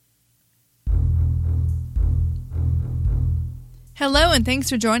Hello, and thanks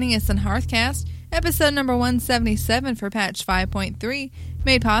for joining us on Hearthcast, episode number 177 for patch 5.3,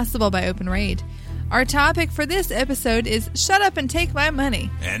 made possible by OpenRaid. Our topic for this episode is Shut Up and Take My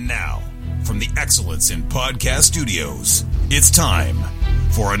Money. And now, from the Excellence in Podcast Studios, it's time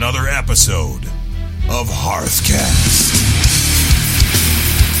for another episode of Hearthcast.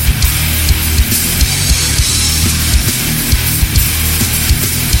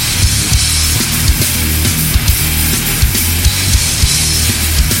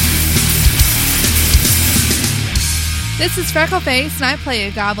 This is Freckleface, and I play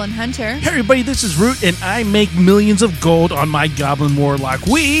a Goblin Hunter. Hey everybody, this is Root, and I make millions of gold on my Goblin Warlock.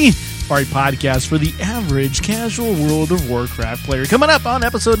 We are a podcast for the average casual World of Warcraft player. Coming up on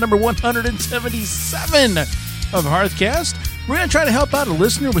episode number 177 of Hearthcast, we're going to try to help out a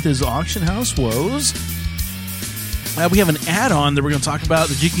listener with his auction house woes. We have an add-on that we're going to talk about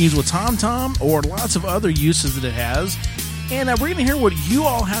that you can use with TomTom or lots of other uses that it has. And we're going to hear what you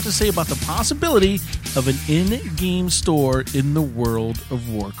all have to say about the possibility of an in-game store in the World of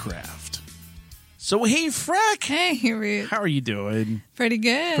Warcraft. So, hey, Freck. Hey, Root. How are you doing? Pretty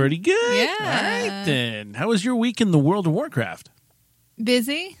good. Pretty good? Yeah. All right, then. How was your week in the World of Warcraft?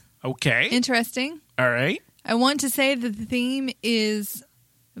 Busy. Okay. Interesting. All right. I want to say that the theme is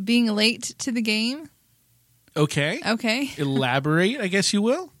being late to the game. Okay. Okay. Elaborate, I guess you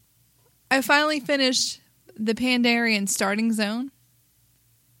will. I finally finished the Pandarian starting zone.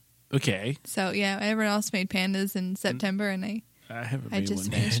 Okay. So, yeah, everyone else made pandas in September, and I haven't I made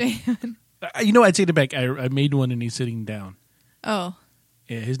just one finished yet. it. You know, I'd take it back. I made one, and he's sitting down. Oh,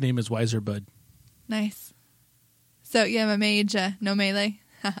 Yeah, his name is Wiserbud. nice. So, yeah, my mage, no melee.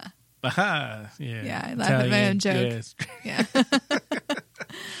 Aha. Yeah. Yeah, I laugh at my own joke. Yes. Yeah.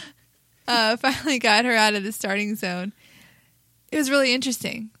 Finally got her out of the starting zone. It was really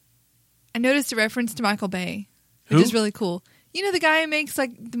interesting. I noticed a reference to Michael Bay, which Who? is really cool. You know the guy who makes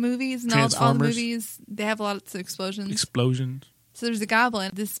like the movies and all the Transformers? movies, they have lots of explosions. Explosions. So there's a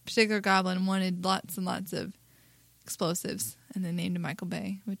goblin. This particular goblin wanted lots and lots of explosives, and they named him Michael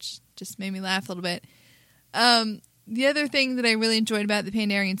Bay, which just made me laugh a little bit. The other thing that I really enjoyed about the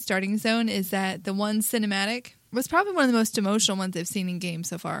Pandarian starting zone is that the one cinematic was probably one of the most emotional ones I've seen in games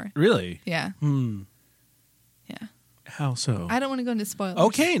so far. Really? Yeah. Yeah. How so? I don't want to go into spoilers.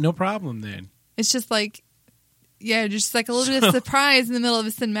 Okay, no problem then. It's just like, yeah, just like a little bit of surprise in the middle of a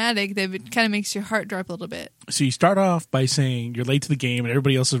cinematic that kind of makes your heart drop a little bit. So you start off by saying you're late to the game and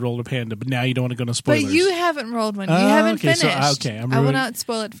everybody else has rolled a panda, but now you don't want to go into spoilers. But you haven't rolled one. You haven't okay, finished. So, okay, I will not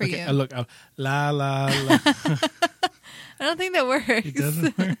spoil it for okay, you. Look, la la la. I don't think that works. It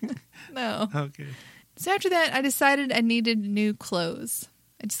doesn't work. No. Okay. So after that, I decided I needed new clothes.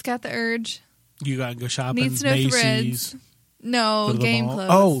 I just got the urge. You gotta go shopping. Needs no Macy's. threads. No, Go to the game mall. clothes.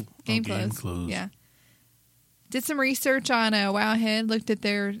 Oh, game game clothes. clothes. Yeah. Did some research on Wowhead, looked at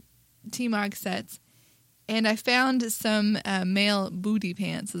their T-Mog sets, and I found some male booty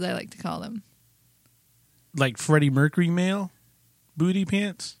pants, as I like to call them. Like Freddie Mercury male booty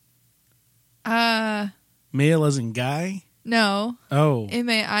pants. Male as in guy. No. Oh.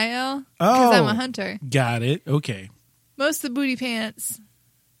 MAIL? Because I'm a Oh. hunter. Got it. Okay. Most of the booty pants,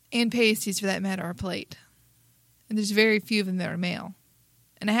 and pasties for that matter, are plate. And there's very few of them that are male.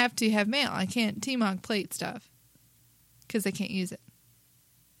 And I have to have male. I can't T-Mog plate stuff. Because I can't use it.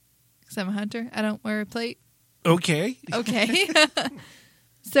 Because I'm a hunter. I don't wear a plate. Okay. Okay.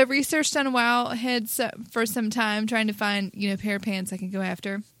 So I researched on Wowhead for some time, trying to find, a pair of pants I can go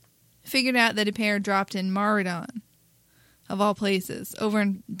after. Figured out that a pair dropped in Maridon, of all places, over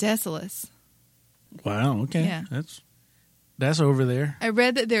in Desolus. Wow. Okay. Yeah. That's over there. I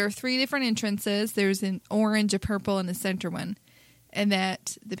read that there are 3 different entrances. There's an orange, a purple, and a center one. And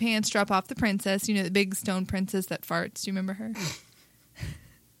that the pants drop off the princess. You know, the big stone princess that farts. Do you remember her?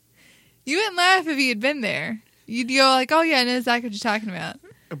 You wouldn't laugh if you had been there. You'd go like, oh, yeah, I know exactly what you're talking about.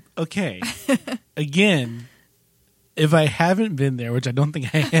 Okay. Again, if I haven't been there, which I don't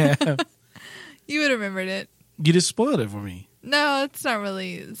think I have, You would have remembered it. you just spoiled it for me. No, it's not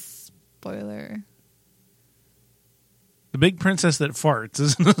really a spoiler. The big princess that farts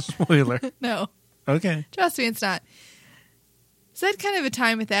isn't a spoiler. No. Okay. Trust me, it's not. So I had kind of a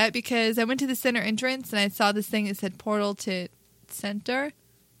time with that because I went to the center entrance and I saw this thing that said portal to center.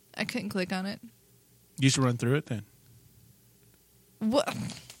 I couldn't click on it. You should run through it then. What?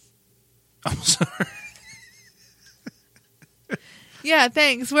 I'm sorry. Yeah,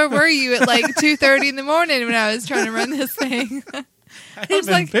 thanks. Where were you at like 2:30 in the morning when I was trying to run this thing? I It's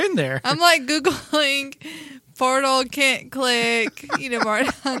haven't like- been there. I'm like Googling portal, can't click,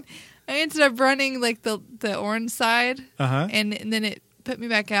 Mardon. I ended up running like the orange side, Uh-huh. and then it put me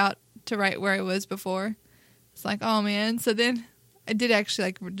back out to right where I was before. It's like, oh man. So then I did actually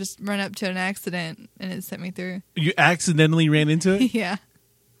like just run up to an accident and it sent me through. You accidentally ran into it? Yeah.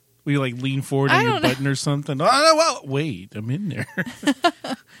 We like lean forward on your button or something. Oh, well, wait, I'm in there.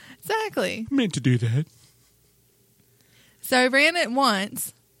 Exactly. I meant to do that. So I ran it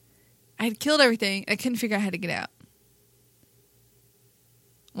once. I had killed everything. I couldn't figure out how to get out.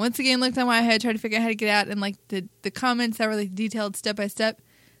 Once again, looked on my head, tried to figure out how to get out, and like the comments that were like detailed step by step,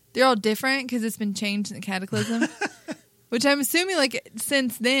 they're all different because it's been changed in the Cataclysm. Which I'm assuming like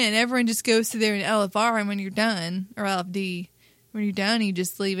since then, everyone just goes through there in LFR, and when you're done, or LFD, when you're done, you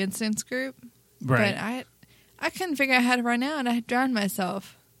just leave instance group. Right. But I couldn't figure out how to run out. I had drowned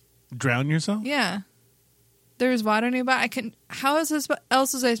myself. Drown yourself? Yeah. There was water nearby. I couldn't. How else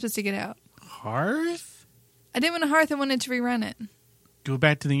was I supposed to get out? Hearth? I didn't want a hearth. I wanted to rerun it. Go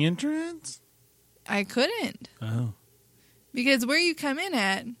back to the entrance? I couldn't. Oh. Because where you come in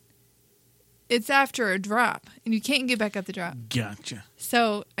at, it's after a drop, and you can't get back up the drop. Gotcha.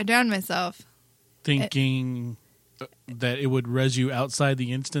 So I drowned myself. Thinking that it would res you outside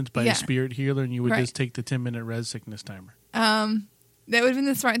the instance by a spirit healer, and you would just take the 10-minute res sickness timer. That would have been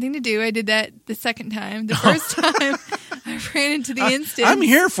the smart thing to do. I did that the second time. The first time, I ran into the instance. I'm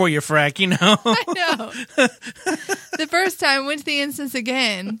here for you, Frack, you know. I know. The first time, went to the instance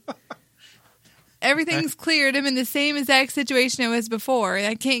again. Everything's cleared. I'm in the same exact situation I was before.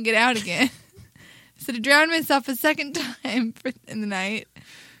 I can't get out again. So to drown myself a second time in the night.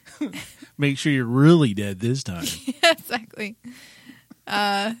 Make sure you're really dead this time. Yeah, exactly.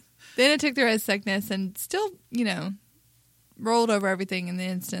 Then I took the res sickness and still, rolled over everything in the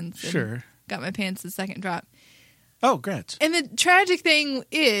instance. Sure. Got my pants the second drop. Oh, great. And the tragic thing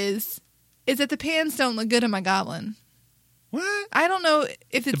is that the pants don't look good on my goblin. What? I don't know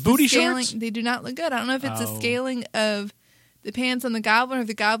if it's the booty scaling. shorts? They do not look good. I don't know if it's a scaling of the pants on the goblin or if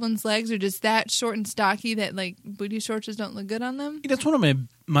the goblin's legs are just that short and stocky that like booty shorts just don't look good on them. That's one of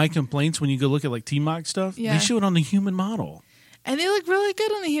my complaints when you go look at like T-Mock stuff. Yeah. They show it on the human model. And they look really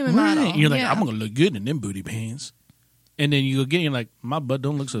good on the human Right. model. You're like, yeah. I'm going to look good in them booty pants. And then you go get it, you're like, my butt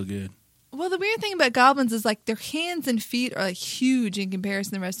don't look so good. Well, the weird thing about goblins is like their hands and feet are like huge in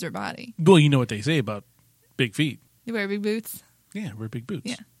comparison to the rest of their body. Well, you know what they say about big feet. They wear big boots. Yeah, wear big boots.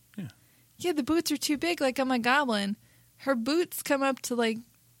 Yeah. Yeah, the boots are too big. Like on my goblin, her boots come up to like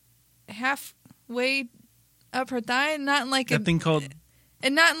halfway up her thigh, not in like that thing called...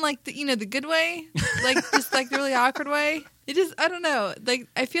 And not in like the the good way, like just like the really awkward way. It just I don't know. Like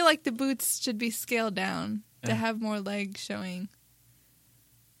I feel like the boots should be scaled down to have more legs showing.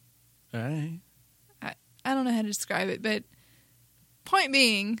 All right. I don't know how to describe it, but point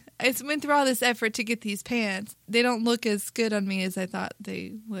being, I went through all this effort to get these pants. They don't look as good on me as I thought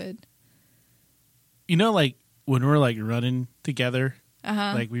they would. Like when we're like running together,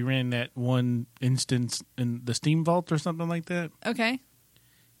 Uh-huh. like we ran that one instance in the Steam Vault or something like that. Okay.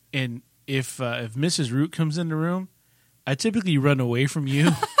 And if Mrs. Root comes in the room, I typically run away from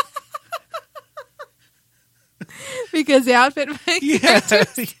you. Because the outfit makes Yeah,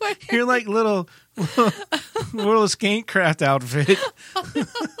 you're like little Skankcraft outfit.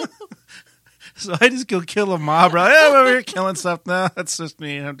 So I just go kill a mob. Right? I'm over here killing stuff. No, that's just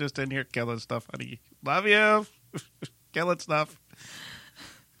me. I'm just in here killing stuff, honey. Love you. Killing stuff.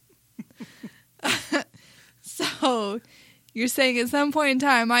 So, you're saying at some point in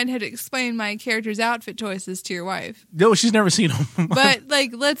time I'd have to explain my character's outfit choices to your wife. No, she's never seen them. But,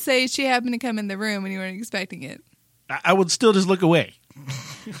 like, let's say she happened to come in the room and you weren't expecting it. I would still just look away.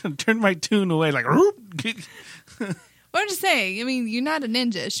 Turn my tune away like... Well, I'm just saying, I mean, you're not a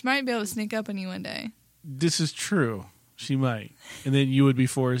ninja. She might be able to sneak up on you one day. This is true. She might. And then you would be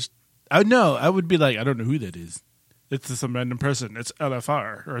forced... I would be like, I don't know who that is. It's some random person. It's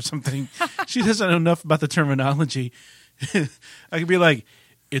LFR or something. She doesn't know enough about the terminology. I could be like,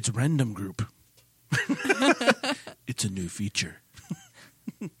 it's random group. It's a new feature.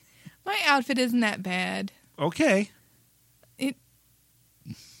 My outfit isn't that bad. Okay.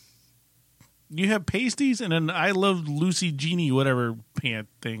 You have pasties and an I Love Lucy Genie whatever pant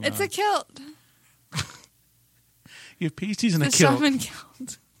thing. It's a kilt. You have pasties and It's a a kilt. shaman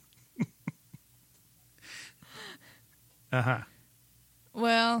kilt. Uh-huh.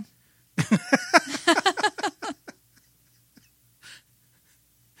 Well...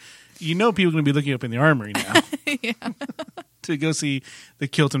 People are going to be looking up in the armory now. Yeah. To go see the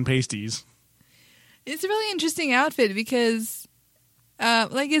kilt and pasties. It's a really interesting outfit because,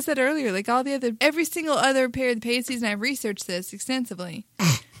 like I said earlier, like every single other pair of pasties, and I've researched this extensively,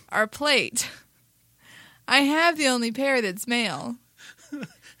 are plate. I have the only pair that's male.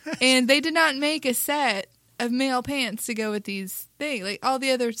 And they did not make a set of male pants to go with these things. Like all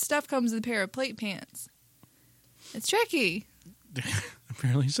the other stuff comes with a pair of plate pants. It's tricky.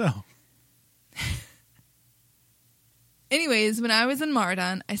 Apparently so. Anyways, when I was in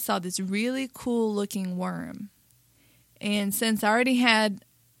Mardon, I saw this really cool looking worm. And since I already had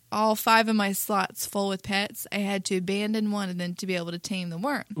all 5 of my slots full with pets, I had to abandon one of them to be able to tame the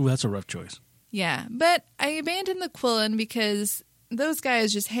worm. Ooh, that's a rough choice. Yeah, but I abandoned the Quillen because those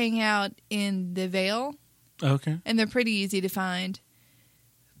guys just hang out in the Vale, Okay. and they're pretty easy to find.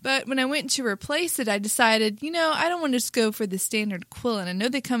 But when I went to replace it, I decided, I don't want to just go for the standard Quillen. I know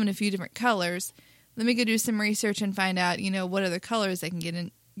they come in a few different colors. Let me go do some research and find out, what other colors I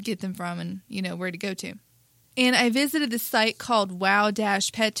can get them from and, where to go to. And I visited this site called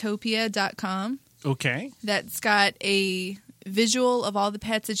wow-petopia.com. Okay. That's got a visual of all the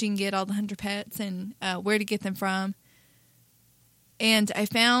pets that you can get, all the 100 pets, and where to get them from. And I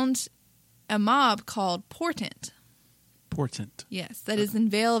found a mob called Portent. Portent. Yes, that is in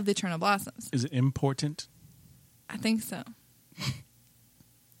Vale of the Eternal Blossoms. Is it important? I think so.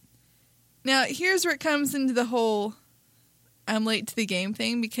 Now, here's where it comes into the whole I'm late to the game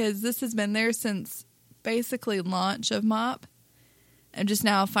thing, because this has been there since basically launch of MOP. I'm just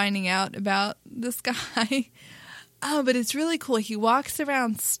now finding out about this guy. But it's really cool. He walks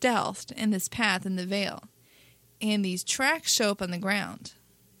around stealthed in this path in the Vale, and these tracks show up on the ground.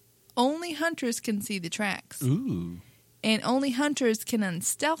 Only hunters can see the tracks. Ooh. And only hunters can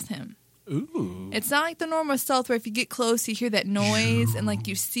unstealth him. Ooh. It's not like the normal stealth where if you get close, you hear that noise and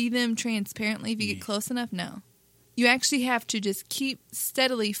you see them transparently if you get close enough. No. You actually have to just keep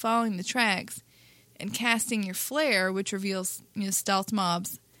steadily following the tracks and casting your flare, which reveals stealth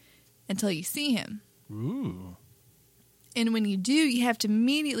mobs, until you see him. Ooh. And when you do, you have to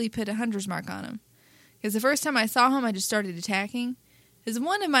immediately put a hunter's mark on him. Because the first time I saw him, I just started attacking. Because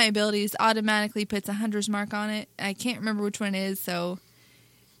one of my abilities automatically puts a hunter's mark on it. I can't remember which one it is, so...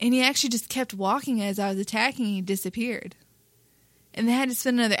 And he actually just kept walking as I was attacking, and he disappeared. And they had to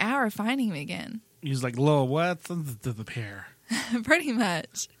spend another hour finding him again. He's like, "Lil, what's the pair?" Pretty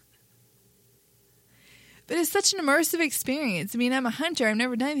much. But it's such an immersive experience. I mean, I'm a hunter. I've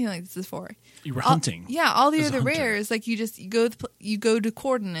never done anything like this before. You were hunting. Yeah, all the as a other hunter. rares, you go to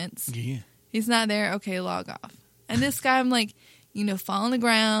coordinates. Yeah. He's not there. Okay, log off. And this guy, I'm like, fall on the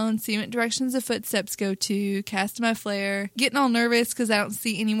ground, see what directions the footsteps go to, cast my flare, getting all nervous because I don't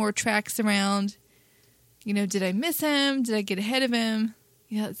see any more tracks around. Did I miss him? Did I get ahead of him?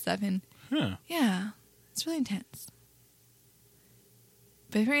 That stuff. And yeah, it's really intense.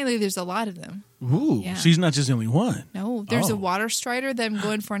 But apparently there's a lot of them. Ooh. Yeah. So he's not just the only one. No, there's a water strider that I'm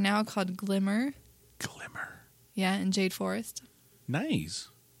going for now called Glimmer. Glimmer. Yeah, in Jade Forest. Nice.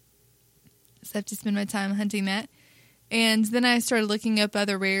 So I have to spend my time hunting that. And then I started looking up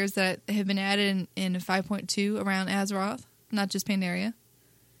other rares that have been added in 5.2 around Azeroth, not just Pandaria.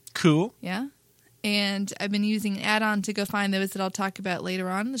 Cool. Yeah. And I've been using an add-on to go find those that I'll talk about later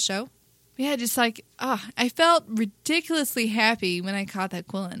on in the show. But yeah, just I felt ridiculously happy when I caught that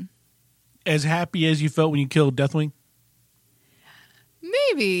Quillen. As happy as you felt when you killed Deathwing?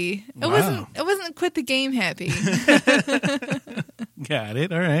 Maybe. Wow. It wasn't quit the game happy. Got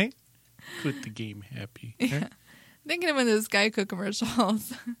it. All right. Quit the game happy. Yeah. Thinking of one of those Geico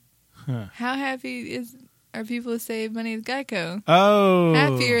commercials. Huh. How happy are people who save money with Geico? Oh.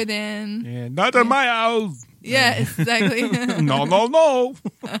 Happier than... Yeah, not in my house. Yeah, exactly. No, no, no.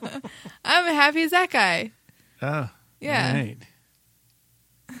 I'm happy as that guy. Oh. Yeah. All right.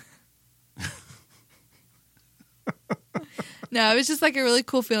 No, it was just a really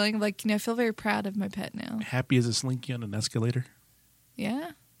cool feeling. I feel very proud of my pet now. Happy as a slinky on an escalator?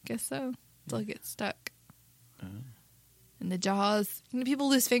 Yeah, guess so. Until I get stuck. And the jaws. People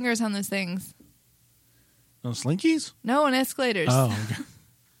lose fingers on those things. On slinkies? No, on escalators. Oh,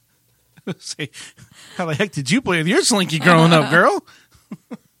 okay. Say, how the heck did you play with your slinky growing up, girl?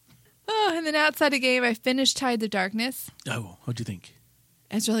 Oh, and then outside the game, I finished Tide the Darkness. Oh, what'd you think?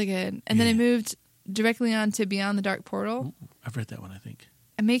 It's really good. And then I moved directly on to Beyond the Dark Portal. Ooh, I've read that one, I think.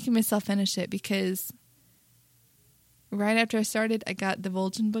 I'm making myself finish it because right after I started, I got the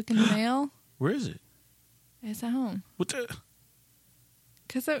Vol'jin book in the mail. Where is it? It's at home. What the?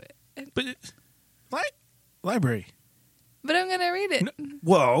 But Library. But I'm going to read it. No,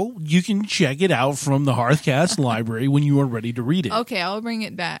 well, you can check it out from the Hearthcast library when you are ready to read it. Okay, I'll bring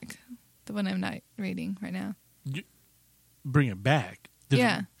it back. The one I'm not reading right now. Bring it back.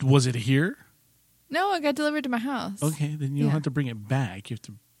 Was it here? No, I got delivered to my house. Okay, then you don't have to bring it back. You have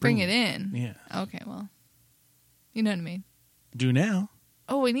to bring it in. Yeah. Okay, well, you know what I mean. Do now.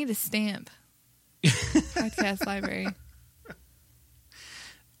 Oh, we need a stamp. Podcast library.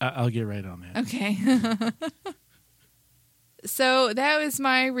 I'll get right on that. Okay. So that was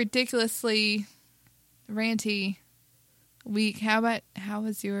my ridiculously ranty week. How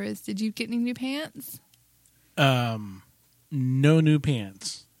was yours? Did you get any new pants? No new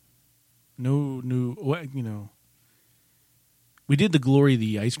pants. No new. What we did the Glory of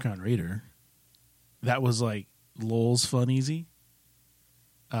the Ice Crown Raider. That was like Lowell's Fun Easy.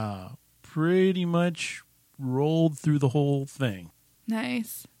 Pretty much rolled through the whole thing.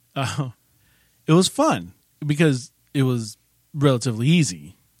 Nice. It was fun because it was relatively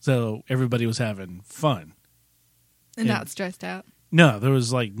easy, so everybody was having fun And not stressed out. No, there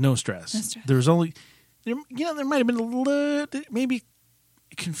was like no stress. No stress. There was only, there might have been a little, maybe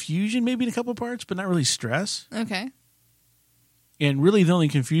confusion, maybe in a couple parts, but not really stress. Okay. And really, the only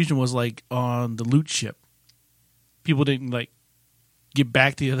confusion was like on the loot ship. People didn't like get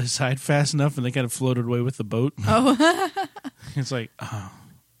back to the other side fast enough, and they kind of floated away with the boat. Oh. It's like, oh.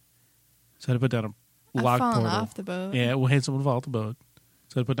 So I had to put down a I've lock fallen portal. off the boat. Yeah, we had someone fall off the boat.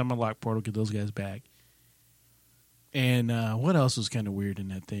 So I had to put down my lock portal, get those guys back. And what else was kind of weird in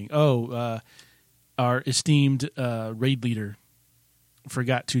that thing? Oh, our esteemed raid leader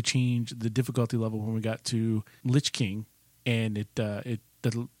forgot to change the difficulty level when we got to Lich King, and it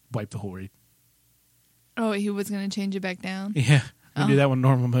wiped the whole raid. Oh, he was going to change it back down? Yeah, we did that one in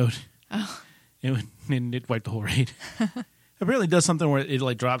normal mode. Oh. And it wiped the whole raid. Apparently it does something where it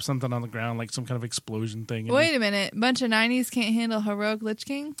like drops something on the ground, like some kind of explosion thing. Wait a minute. Bunch of 90s can't handle heroic Lich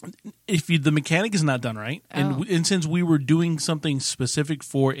King? If the mechanic is not done right, Oh. and since we were doing something specific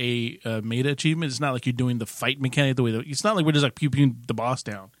for a meta achievement, it's not like you're doing the fight mechanic the way that it's not like we're just like pew-pewing the boss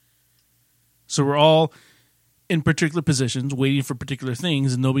down. So we're all in particular positions, waiting for particular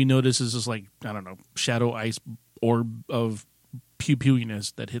things, and nobody notices this like, I don't know, shadow ice orb of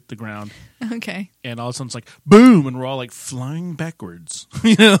pew-pewiness that hit the ground. Okay. And all of a sudden it's like, boom, and we're all like flying backwards.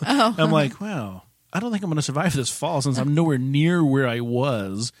 Oh. I'm like, wow, I don't think I'm going to survive this fall since I'm nowhere near where I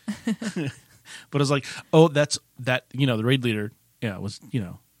was. But it's like, oh, that's that, the raid leader, was,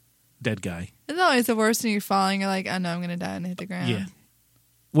 dead guy. It's always the worst when you're falling. You're like, oh, no, I'm going to die and hit the ground. Yeah.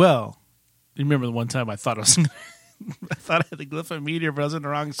 Well, you remember the one time I thought I was I thought I had the glyph of meteor, but I was in the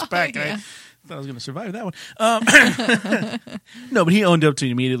wrong spec. yeah. I thought I was going to survive that one. No, but he owned up to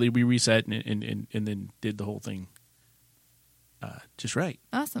it immediately. We reset and then did the whole thing just right.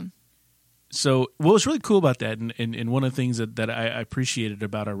 Awesome. So what was really cool about that, and one of the things that I appreciated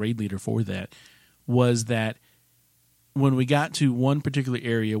about our raid leader for that, was that when we got to one particular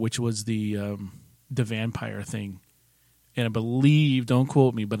area, which was the vampire thing, and I believe, don't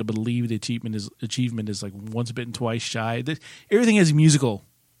quote me, but I believe the achievement is like once bitten, twice shy. Everything has musical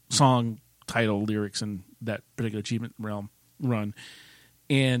song title lyrics in that particular achievement run.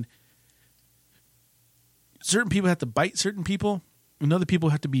 And certain people have to bite certain people, and other people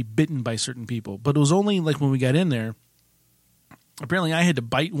have to be bitten by certain people. But it was only like when we got in there, apparently I had to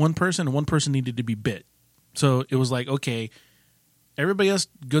bite one person, and one person needed to be bit. So it was like, okay, everybody else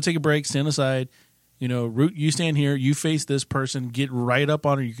go take a break, stand aside. Root, you stand here, you face this person, get right up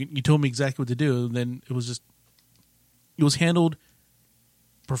on her. You told me exactly what to do. And then it was handled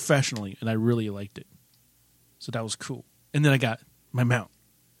professionally, and I really liked it. So that was cool. And then I got my mount.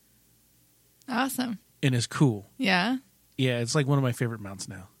 Awesome. And it's cool. Yeah. Yeah, it's like one of my favorite mounts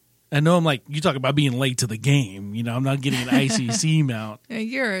now. I know I'm like, you talk about being late to the game. I'm not getting an ICC mount.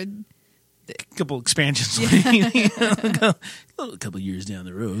 You're A couple expansions, a couple years down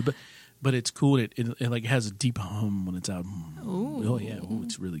the road. But it's cool. It like has a deep hum when it's out. Ooh. Oh, yeah. Ooh,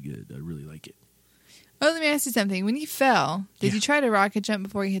 it's really good. I really like it. Oh, let me ask you something. When you fell, did you try to rocket jump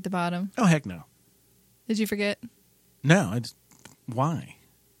before you hit the bottom? Oh, heck no. Did you forget? No. Why?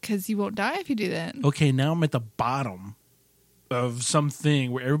 Because you won't die if you do that. Okay, now I'm at the bottom of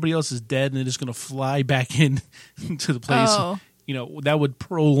something where everybody else is dead and they're just going to fly back in to the place. Oh. That would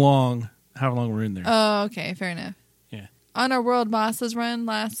prolong how long we're in there. Oh, okay. Fair enough. Yeah. On our World Bosses run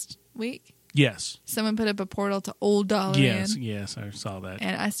last week, Yes. someone put up a portal to Old Dollar Yes, Inn, yes, I saw that.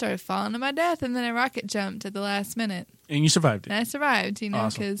 and I started falling to my death, and then I rocket jumped at the last minute. And you survived it. And I survived,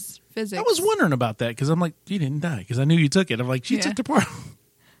 Awesome. because physics. I was wondering about that because I'm like, you didn't die because I knew you took it. I'm like, she Yeah. took the portal.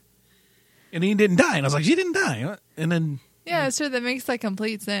 And he didn't die. And I was like, she didn't die. And then Yeah, sure, that makes like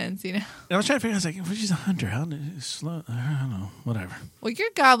complete sense, and I was trying to figure out, I was like, well, she's a hunter. How slow? I don't know. Whatever. Well, you're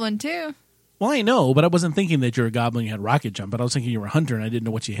a goblin too. Well, I know, but I wasn't thinking that you're a goblin. You had rocket jump, but I was thinking you were a hunter, and I didn't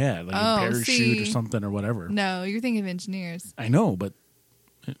know what you had, like Oh, a parachute see. or something or whatever. No, you're thinking of engineers. I know, but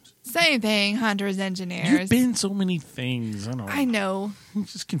Same thing, hunters, engineers. you've been so many things. I don't know. I know. You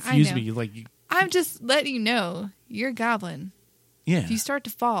just confused I know. me. Like, I'm just letting you know you're a goblin. yeah, If you start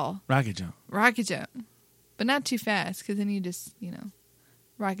to fall, rocket jump. rocket jump. But not too fast, because then you just,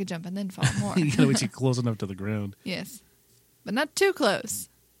 rocket jump and then fall more. You gotta wait till you're close enough to the ground. Yes. But not too close.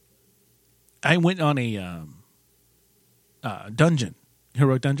 I went on a dungeon,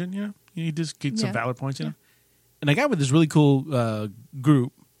 heroic dungeon. You know, you just get some valor points. You know, and I got with this really cool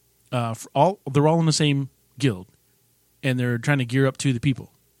group. They're all in the same guild, and they're trying to gear up to the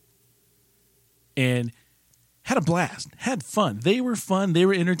people. And had a blast, had fun. They were fun. They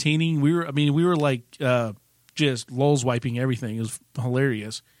were entertaining. We were like just lulz wiping everything. It was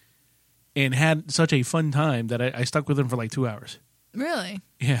hilarious, and had such a fun time that I stuck with them for like 2 hours. Really?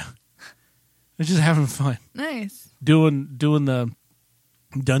 Yeah, they're just having fun. Nice. Doing the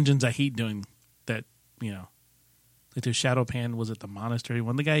dungeons. I hate doing that. You know, like the Shadow Pan. Was it the monastery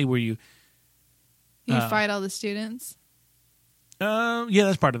one? The guy where you fight all the students. Yeah,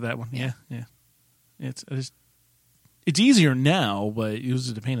 that's part of that one. Yeah. It's easier now, but it was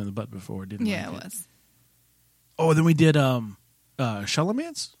a pain in the butt before, didn't it? Yeah, it was. Oh, then we did Shalomance?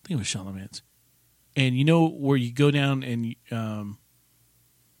 I think it was Shalomance. And you know where you go down and you go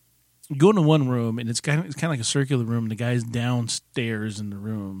into one room, and it's kind of like a circular room, and the guy's downstairs in the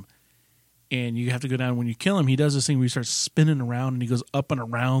room. And you have to go down. When you kill him, he does this thing where he starts spinning around, and he goes up and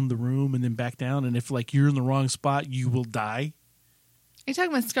around the room and then back down. And if like you're in the wrong spot, you will die. Are you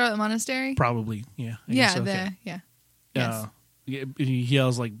talking about Scarlet Monastery? Probably, yeah. Yes. He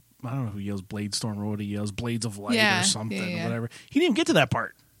yells like, I don't know if he yells Blade Storm or what he yells, Blades of Light or something or whatever. He didn't even get to that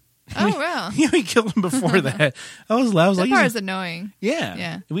part. Oh, wow. We killed him before that. I was that like, part is annoying.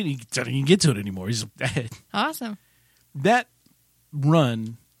 Yeah. We didn't even get to it anymore. He's dead. Awesome. That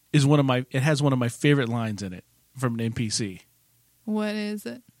run is it has one of my favorite lines in it from an NPC. What is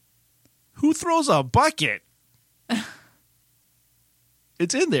it? Who throws a bucket?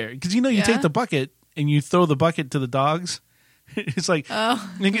 It's in there because you take the bucket and you throw the bucket to the dogs. It's like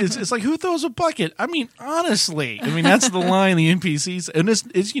it's like who throws a bucket? I mean, honestly, that's the line the NPCs, and it's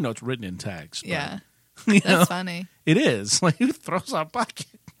it's written in text. Yeah, that's funny. It is like who throws a bucket?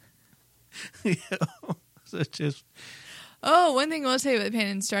 So it's just. Oh, one thing I will tell you about the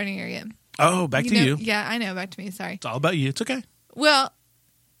Panin starting area. Oh, back to you. Yeah, I know. Back to me. Sorry. It's all about you. It's okay. Well,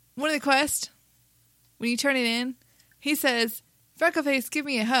 one of the quests when you turn it in, he says, "Freckleface, give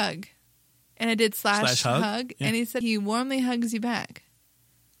me a hug." And I did slash hug. Yeah. And he said he warmly hugs you back.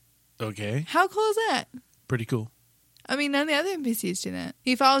 Okay. How cool is that? Pretty cool. I mean, none of the other NPCs do that.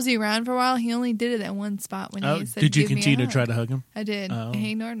 He follows you around for a while. He only did it at one spot when he said, did you continue to try to hug him? I did. Oh. And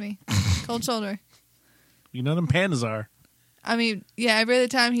he ignored me. Cold shoulder. You know them pandas are. I mean, yeah, every other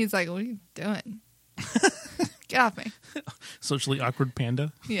time he's like, what are you doing? Get off me. Socially awkward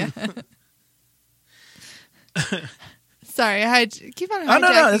panda? Yeah. Sorry, I keep on hijacking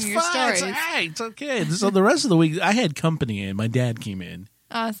no, it's your fine. stories. It's okay. So the rest of the week, I had company in. My dad came in.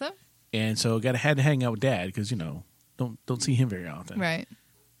 Awesome. And so had to hang out with Dad because, don't see him very often. Right.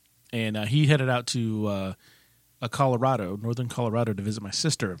 And he headed out to northern Colorado, to visit my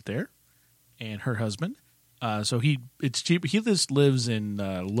sister up there and her husband. So it's cheap. He lives in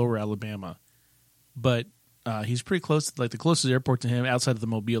lower Alabama, but he's pretty close. Like the closest airport to him outside of the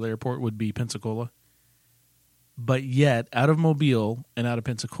Mobile airport would be Pensacola. But yet, out of Mobile and out of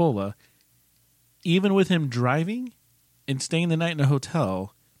Pensacola, even with him driving and staying the night in a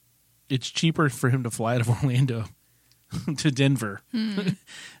hotel, it's cheaper for him to fly out of Orlando to Denver than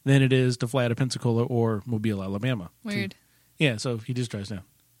it is to fly out of Pensacola or Mobile, Alabama. Weird. Yeah, so he just drives down.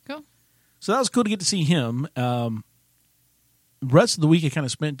 Cool. So that was cool to get to see him. The rest of the week I kind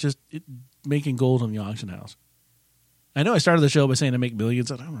of spent just making gold on the auction house. I know I started the show by saying I make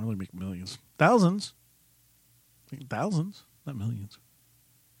millions. I don't really make millions. Thousands. Thousands, not millions.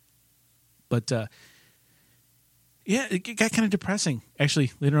 But, yeah, it got kind of depressing,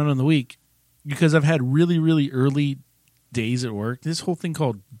 actually, later on in the week, because I've had really, really early days at work. This whole thing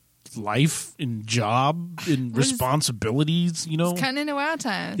called life and job and responsibilities, It's kind of into WoW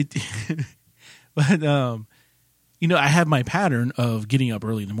time. But, I have my pattern of getting up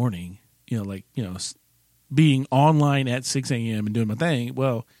early in the morning, being online at 6 a.m. and doing my thing.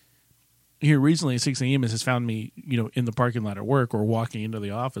 Well, here recently at 6 a.m. has found me, in the parking lot at work or walking into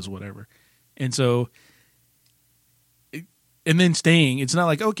the office, whatever. And so, and then staying, it's not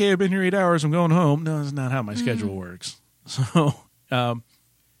like, okay, I've been here 8 hours, I'm going home. No, that's not how my schedule works. So, I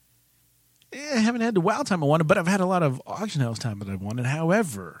haven't had the WoW time I wanted, but I've had a lot of auction house time that I wanted.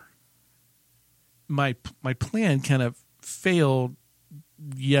 However, my plan kind of failed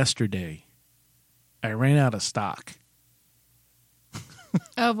yesterday. I ran out of stock.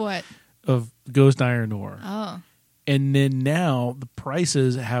 Of what? Of Ghost Iron Ore. Oh. And then now the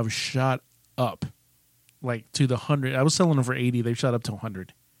prices have shot up like to the 100. I was selling them for 80. They've shot up to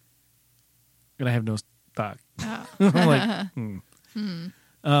 100. And I have no stock. Oh. I'm like,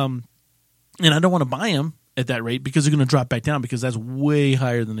 and I don't want to buy them at that rate because they're going to drop back down because that's way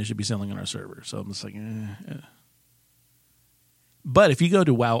higher than they should be selling on our server. So I'm just like, But if you go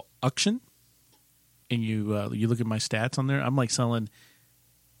to WoW Auction and you look at my stats on there, I'm like selling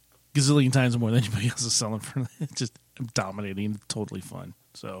gazillion times more than anybody else is selling for. Just I'm dominating. It's totally fun.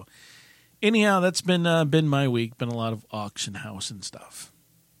 So anyhow, that's been my week. Been a lot of auction house and stuff.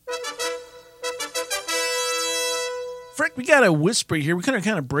 Frank, we got a whisper here. We're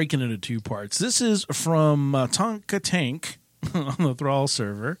kind of breaking into two parts. This is from Tonka Tank on the Thrall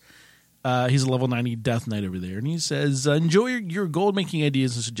server. He's a level 90 Death Knight over there. And he says, enjoy your gold-making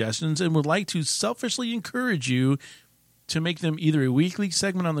ideas and suggestions and would like to selfishly encourage you to make them either a weekly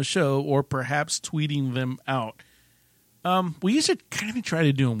segment on the show or perhaps tweeting them out. We used to kind of try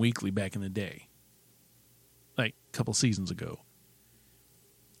to do them weekly back in the day, like a couple seasons ago.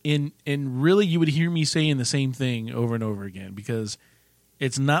 And really, you would hear me saying the same thing over and over again because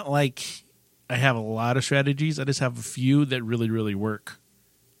it's not like I have a lot of strategies. I just have a few that really, really work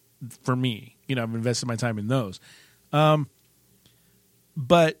for me. I've invested my time in those. But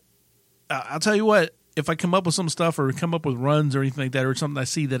I'll tell you what, if I come up with some stuff or come up with runs or anything like that or something I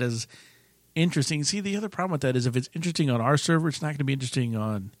see that is interesting. See, the other problem with that is if it's interesting on our server, it's not going to be interesting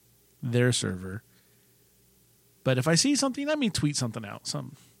on their server. But if I see something, let me tweet something out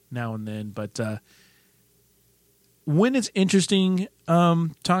some now and then. But when it's interesting,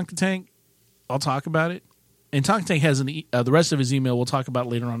 Tonka Tank, I'll talk about it. And Tonka Tank has the rest of his email we'll talk about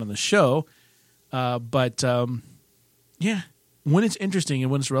later on in the show. But yeah, when it's interesting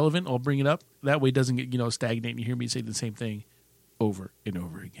and when it's relevant, I'll bring it up. That way it doesn't get stagnant and you hear me say the same thing over and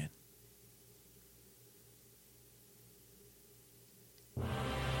over again.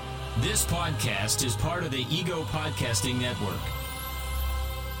 This podcast is part of the Ego Podcasting Network.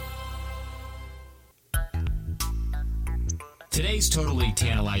 Today's totally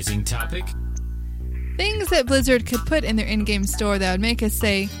tantalizing topic: things that Blizzard could put in their in-game store that would make us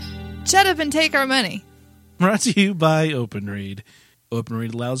say, shut up and take our money. Brought to you by OpenRaid.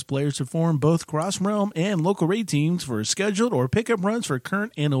 OpenRaid allows players to form both cross-realm and local raid teams for scheduled or pickup runs for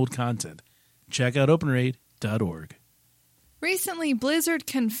current and old content. Check out openraid.org. Recently, Blizzard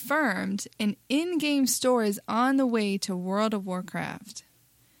confirmed an in-game store is on the way to World of Warcraft.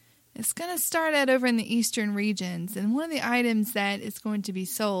 It's going to start out over in the eastern regions, and one of the items that is going to be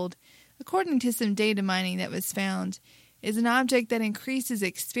sold, according to some data mining that was found, is an object that increases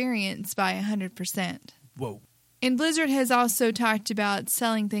experience by 100%. Whoa. And Blizzard has also talked about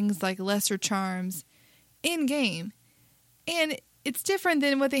selling things like lesser charms in-game. And it's different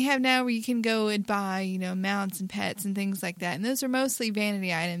than what they have now where you can go and buy, mounts and pets and things like that. And those are mostly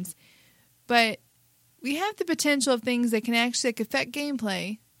vanity items. But we have the potential of things that can actually affect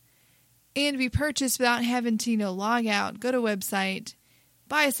gameplay and be purchased without having to, log out, go to a website,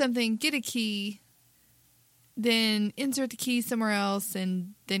 buy something, get a key, then insert the key somewhere else,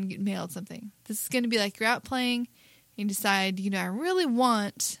 and then get mailed something. This is going to be like you're out playing and you decide, I really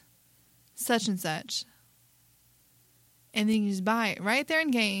want such and such. And then you just buy it right there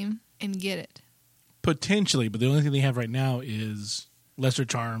in game and get it. Potentially, but the only thing they have right now is lesser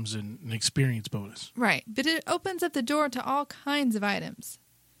charms and an experience bonus. Right, but it opens up the door to all kinds of items.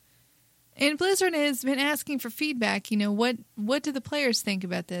 And Blizzard has been asking for feedback. What do the players think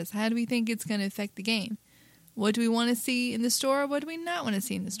about this? How do we think it's going to affect the game? What do we want to see in the store? What do we not want to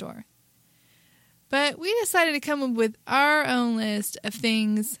see in the store? But we decided to come up with our own list of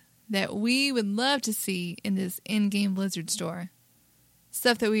things that we would love to see in this in-game Blizzard store.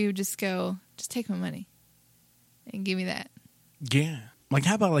 Stuff that we would just go, just take my money and give me that. Yeah. Like,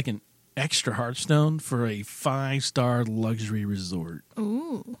 how about like an extra Hearthstone for a 5-star luxury resort?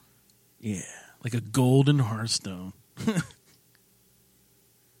 Ooh. Yeah. Like a golden Hearthstone.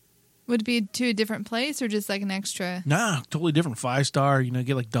 Would it be to a different place or just like an extra? Nah, totally different. 5-star,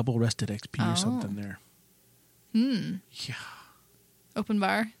 get like double rested XP or something there. Yeah. Open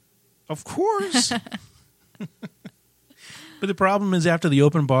bar? Of course. But the problem is after the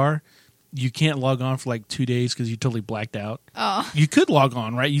open bar, you can't log on for like 2 days because you totally blacked out. Oh. You could log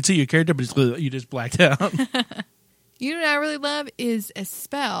on, right? You'd see your character, but you just blacked out. You know what I really love is a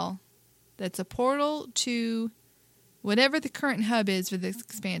spell that's a portal to whatever the current hub is for this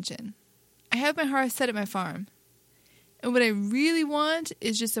expansion. I have my hearth set at my farm. And what I really want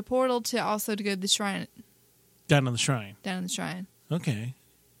is just a portal to also to go to the shrine. Down on the shrine. Down on the shrine. Okay.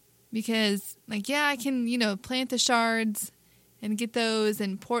 Because, I can, plant the shards and get those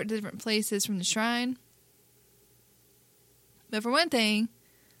and port to different places from the shrine. But for one thing,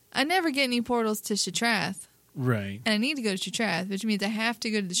 I never get any portals to Shattrath. Right. And I need to go to Shattrath, which means I have to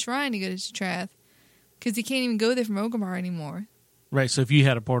go to the shrine to go to Shattrath. Because you can't even go there from Orgrimmar anymore. Right, so if you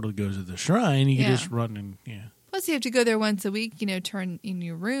had a portal that goes to the shrine, you could just run and, Plus you have to go there once a week, turn in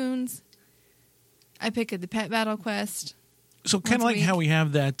your runes. I pick up the pet battle quest. So kind of like how we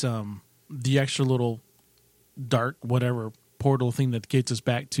have that, the extra little dark whatever portal thing that gets us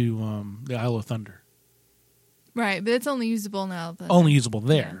back to the Isle of Thunder. Right, but it's only usable now. Only usable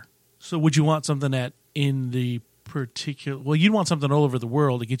there. Yeah. So would you want something that in the particular... Well, you'd want something all over the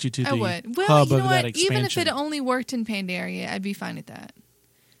world to get you to the hub of that expansion. Even if it only worked in Pandaria, I'd be fine with that.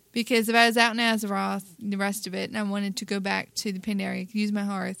 Because if I was out in Azeroth, the rest of it, and I wanted to go back to the Pandaria, I could use my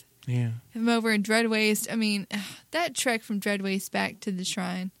Hearth. Yeah. If I'm over in Dreadwaste, I mean, that trek from Dreadwaste back to the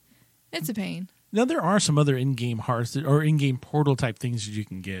shrine, it's a pain. Now, there are some other in-game Hearths or in-game portal type things that you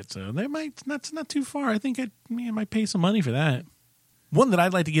can get, so that's not too far. I think I might pay some money for that. One that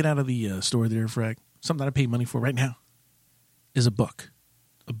I'd like to get out of the store there, Frank, something that I pay money for right now, is a book.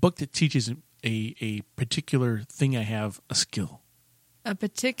 A book that teaches a particular thing I have a skill. A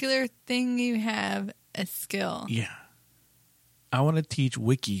particular thing you have a skill. Yeah. I want to teach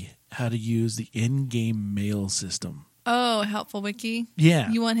Wiki how to use the in-game mail system. Oh, helpful Wiki? Yeah.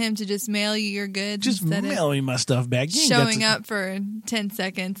 You want him to just mail you your goods? Just mail me my stuff back. Showing up for 10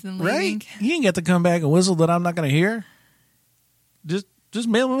 seconds and leaving. Right? You ain't got to come back and whistle that I'm not going to hear. Just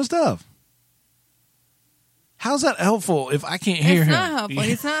mail me my stuff. How's that helpful if I can't hear him? It's not helpful.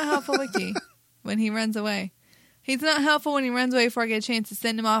 He's not helpful Wiki when he runs away. He's not helpful when he runs away before I get a chance to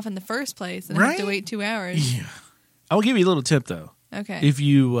send him off in the first place and I have to wait 2 hours. Yeah. I'll give you a little tip, though. Okay. If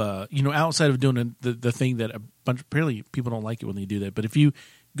you, outside of doing the thing that apparently people don't like it when they do that, but if you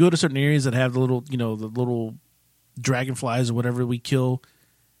go to certain areas that have the little dragonflies or whatever we kill,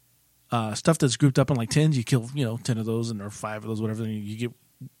 stuff that's grouped up in like 10s, you kill, 10 of those or 5 of those, whatever, and you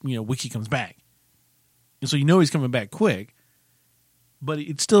get, Wiki comes back. And so he's coming back quick, but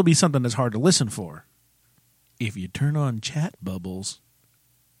it'd still be something that's hard to listen for. If you turn on chat bubbles,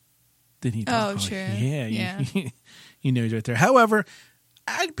 then he talks. Oh, sure. Yeah. He's right there. However,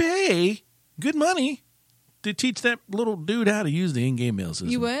 I'd pay good money to teach that little dude how to use the in-game mail system.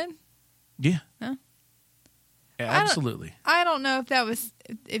 You would? Yeah. Huh? Absolutely. I don't know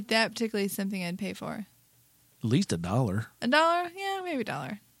if that particularly is something I'd pay for. At least $1. $1? Yeah, maybe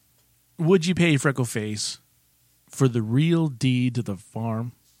 $1. Would you pay Freckleface for the real deed to the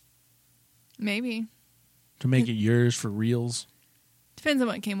farm? Maybe. To make it yours for reals? Depends on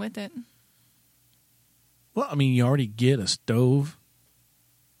what came with it. Well, I mean, you already get a stove.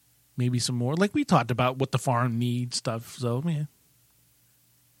 Maybe some more. Like we talked about what the farm needs stuff. So, man.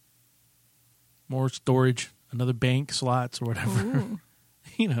 More storage. Another bank, slots, or whatever.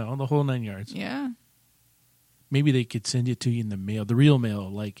 The whole 9 yards. Yeah. Maybe they could send it to you in the mail. The real mail.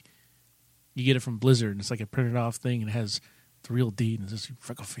 Like, you get it from Blizzard, and it's like a printed off thing, and it has the real deed, and it's just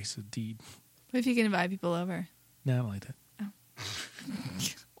Freckleface's deed. What if you can invite people over? No, I don't like that. Oh.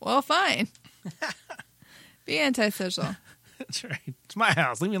 Well, fine. Be antisocial. That's right. It's my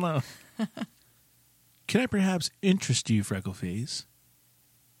house. Leave me alone. Can I perhaps interest you, Freckleface,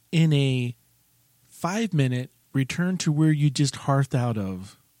 in a 5-minute return to where you just hearthed out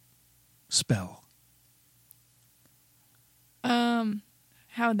of spell?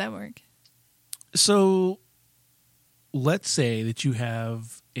 How would that work? So, let's say that you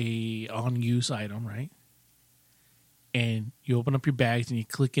have a on-use item, right? And you open up your bags and you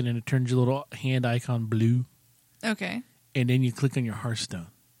click it and it turns your little hand icon blue. Okay. And then you click on your Hearthstone.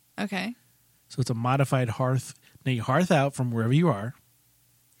 Okay. So it's a modified hearth. Now you hearth out from wherever you are.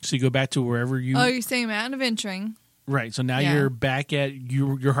 So you go back to wherever you... Oh, you're saying out of entering. Right. So now you're back at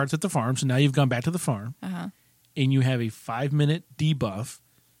your hearth at the farm. So now you've gone back to the farm. Uh-huh. And you have a 5-minute debuff.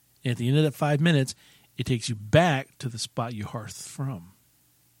 And at the end of that 5 minutes, it takes you back to the spot you hearthed from.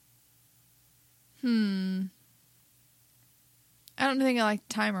 I don't think I like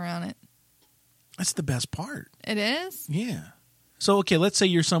timer on it. That's the best part. It is? Yeah. So, okay, let's say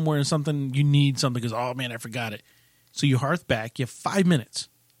you're somewhere and you need something because, oh, man, I forgot it. So you hearth back. You have 5 minutes.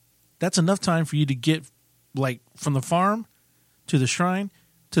 That's enough time for you to get, like, from the farm to the shrine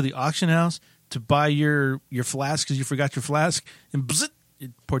to the auction house to buy your flask because you forgot your flask, and bzzzt,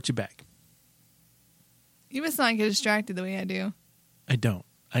 it ports you back. You must not get distracted the way I do. I don't.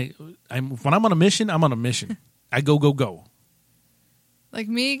 I'm when I'm on a mission, I'm on a mission. I go. Like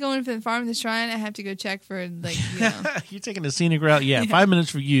me going from the farm to the shrine, I have to go check for, like, You're taking the scenic route. Yeah, 5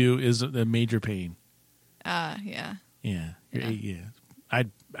 minutes for you is a major pain. Yeah. Yeah.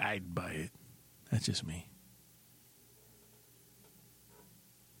 I'd buy it. That's just me.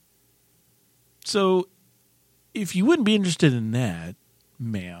 So, if you wouldn't be interested in that,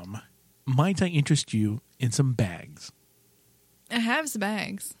 ma'am, might I interest you in some bags? I have some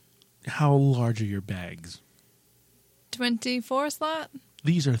bags. How large are your bags? 24 slot?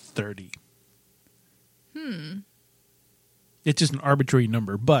 These are 30. It's just an arbitrary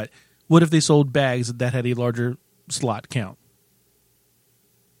number, but what if they sold bags that had a larger slot count?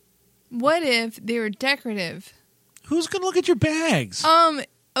 What if they were decorative? Who's going to look at your bags?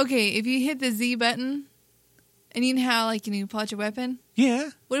 Okay, if you hit the Z button, and you know how, like, you pull out your weapon? Yeah.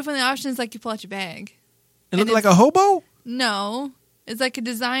 What if one of the options, like, you pull out your bag? It look like a hobo? No. It's like a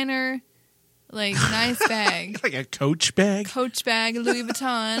designer, like, nice bag. Like a Coach bag? Coach bag, Louis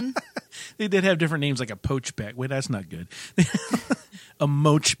Vuitton. They did have different names, like a Poach bag. Wait, that's not good. A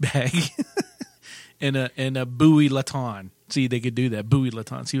Moach bag. and a Bowie Laton. See, they could do that. Bowie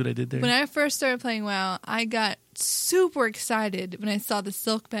Laton. See what I did there? When I first started playing WoW, I got super excited when I saw the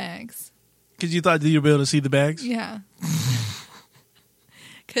silk bags. Because you thought you'd be able to see the bags? Yeah.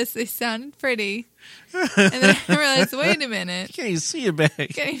 Because they sounded pretty. And then I realized, wait a minute. You can't even see a bag.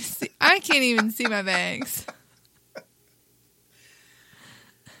 I can't even see my bags.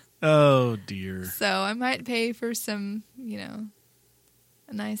 Oh, dear. So I might pay for some,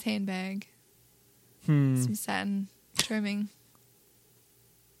 a nice handbag. Some satin trimming.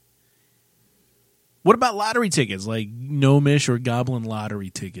 What about lottery tickets, like Gnomish or Goblin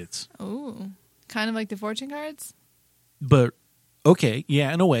lottery tickets? Oh, kind of like the fortune cards? But, okay,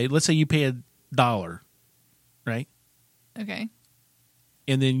 yeah, in a way. Let's say you pay $1, right? Okay.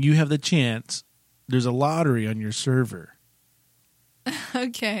 And then you have the chance, there's a lottery on your server.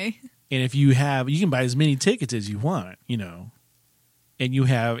 Okay. And if you can buy as many tickets as you want, and you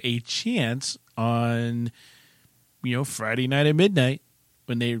have a chance on, Friday night at midnight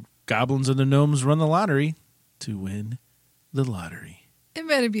when they goblins and the gnomes run the lottery to win the lottery. It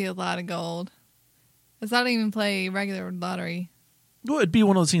better be a lot of gold. Because I don't even play regular lottery. Well, it'd be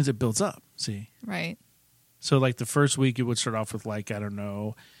one of those things that builds up, see? Right. So, like, the first week it would start off with, like, I don't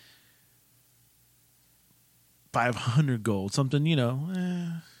know, 500 gold, something,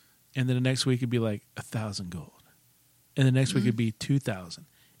 And then the next week it'd be like 1,000 gold. And the next week it'd be 2,000.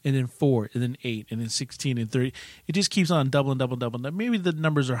 And then 4, and then 8, and then 16, and 30. It just keeps on doubling. Maybe the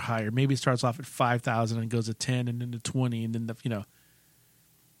numbers are higher. Maybe it starts off at 5,000 and goes to 10, and then to 20, and then,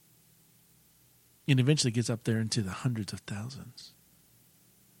 and eventually gets up there into the hundreds of thousands.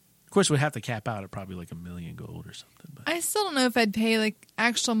 Of course, we'd have to cap out at probably like 1 million gold or something. But I still don't know if I'd pay like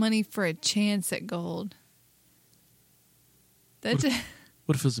actual money for a chance at gold. What if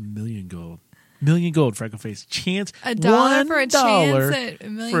it was 1 million gold? 1 million gold, Freckleface. Chance. $1 for a chance at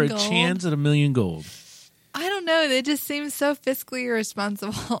 1 million for a gold? chance at 1 million gold. I don't know. It just seems so fiscally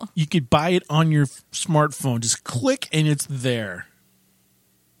irresponsible. You could buy it on your smartphone. Just click and it's there.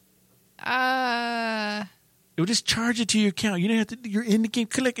 It would just charge it to your account. You don't have to. You're in the game.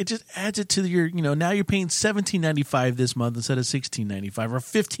 Click. It just adds it to your. Now you're paying $17.95 this month instead of $16.95, or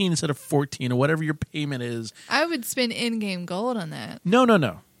 $15 instead of $14, or whatever your payment is. I would spend in-game gold on that.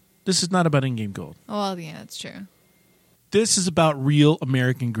 No. This is not about in-game gold. Oh, well, yeah, that's true. This is about real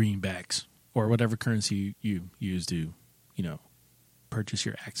American greenbacks, or whatever currency you use to, purchase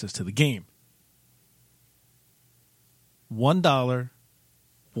your access to the game. $1,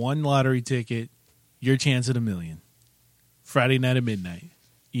 one lottery ticket, your chance at 1 million. Friday night at midnight.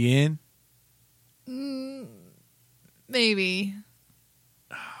 You in? Maybe.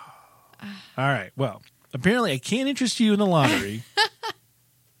 All right. Well, apparently I can't interest you in the lottery.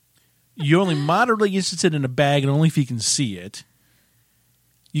 You're only moderately interested in a bag, and only if you can see it.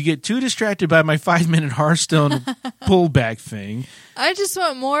 You get too distracted by my 5-minute Hearthstone pullback thing. I just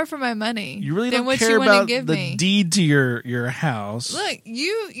want more for my money. You really than don't what care you want about to give the me. deed to your house. Look,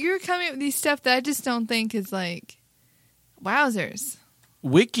 you're coming up with these stuff that I just don't think is like, wowzers.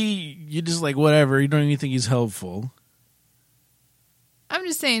 Wiki, you just like whatever. You don't even think he's helpful. I'm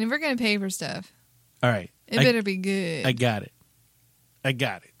just saying, if we're going to pay for stuff, all right, it better be good. I got it.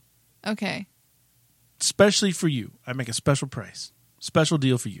 Okay. Especially for you. I make a special price. Special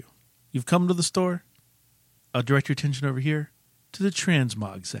deal for you. You've come to the store. I'll direct your attention over here to the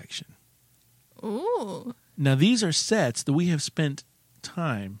transmog section. Ooh. Now, these are sets that we have spent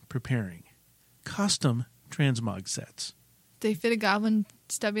time preparing. Custom transmog sets. They fit a goblin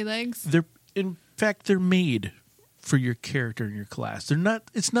stubby legs? In fact, they're made for your character and your class.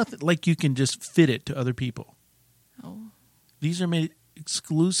 It's not like you can just fit it to other people. Oh. These are made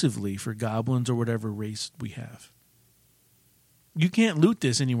exclusively for goblins or whatever race we have. You can't loot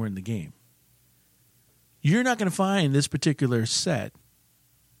this anywhere in the game. You're not going to find this particular set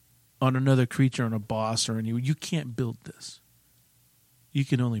on another creature, on a boss, or anywhere. You can't build this. You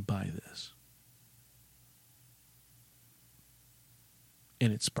can only buy this.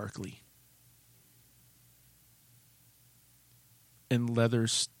 And it's sparkly. And leather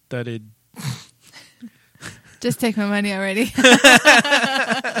studded. Just take my money already.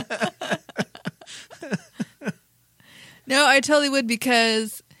 No, I totally would,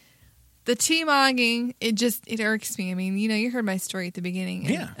 because The T-mogging, it irks me. I mean, you heard my story at the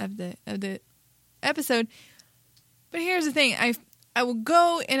beginning of the episode. But here's the thing. I will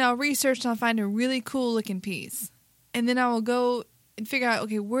go and I'll research and I'll find a really cool looking piece. And then I will go and figure out,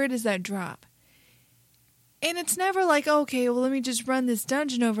 okay, where does that drop? And it's never like, okay, well, let me just run this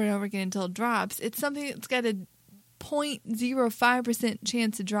dungeon over and over again until it drops. It's something that's got a 0.05%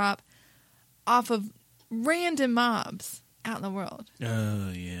 chance to drop off of random mobs out in the world.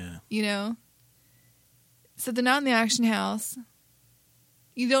 Oh, yeah. So they're not in the auction house.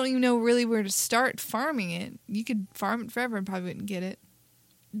 You don't even know really where to start farming it. You could farm it forever and probably wouldn't get it.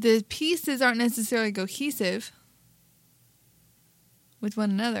 The pieces aren't necessarily cohesive with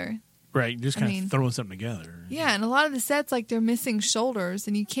one another. Right, just kind of throwing something together. Yeah, and a lot of the sets, like, they're missing shoulders,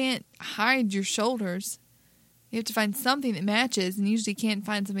 and you can't hide your shoulders. You have to find something that matches, and you usually can't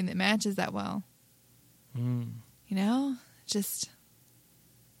find something that matches that well.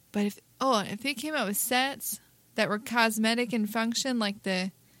 But if they came out with sets that were cosmetic in function, like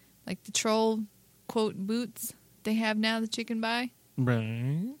the troll quote boots they have now that you can buy.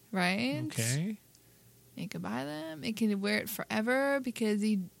 Right. Okay. You can buy them. You can wear it forever because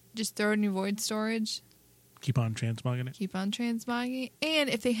you just throw it in your void storage. Keep on transmogging it. And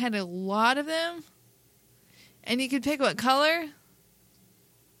if they had a lot of them, and you could pick what color.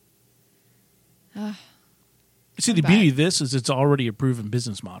 See, the beauty of this is it's already a proven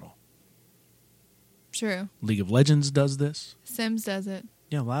business model. True. League of Legends does this. Sims does it.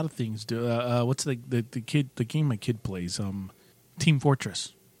 Yeah, a lot of things do. What's the game my kid plays? Team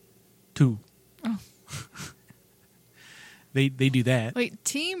Fortress 2. Oh. They do that. Wait,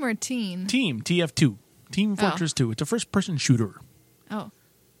 team or teen? Team, TF2. Team Fortress 2. It's a first-person shooter. Oh.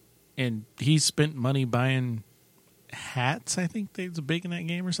 And he spent money buying hats, I think they're big in that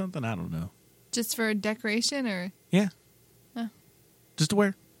game or something. I don't know. Just for decoration or? Yeah. Oh. Just to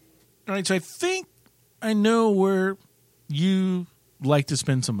wear. All right, so I think I know where you like to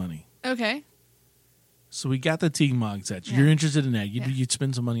spend some money. Okay. So we got the T-Mog set. Yeah. You're interested in that. You'd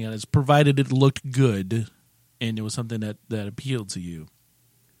spend some money on it, provided it looked good and it was something that appealed to you.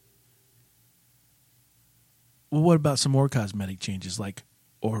 Well, what about some more cosmetic changes like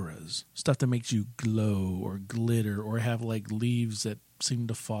auras? Stuff that makes you glow or glitter or have like leaves that seem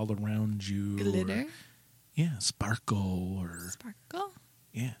to fall around you. Glitter? Yeah, sparkle or... Sparkle?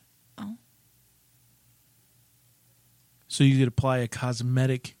 Yeah. Oh. So you could apply a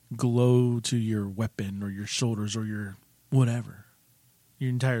cosmetic glow to your weapon or your shoulders or your whatever. Your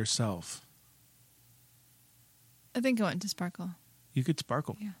entire self. I think I went to sparkle. You could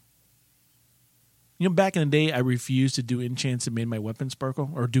sparkle. Yeah. You know, back in the day, I refused to do enchants that made my weapon sparkle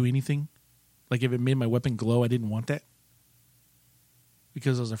or do anything. Like if it made my weapon glow, I didn't want that.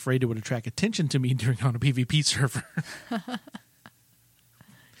 Because I was afraid it would attract attention to me on a PvP server.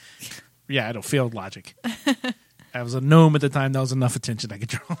 Yeah, I don't failed logic. I was a gnome at the time. That was enough attention I could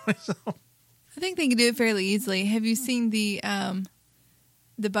draw myself. I think they can do it fairly easily. Have you seen the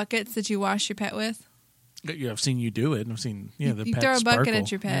buckets that you wash your pet with? Yeah, I've seen you do it. I've seen the you pet throw a bucket sparkle.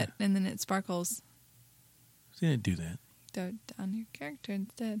 at your pet and then it sparkles. I've seen it do that. Throw it on your character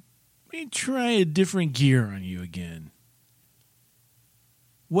instead. Let me try a different gear on you again.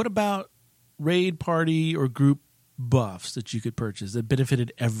 What about raid party or group buffs that you could purchase that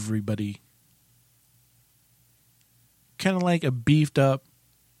benefited everybody? Kind of like a beefed up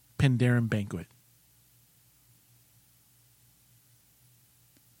Pandaren banquet.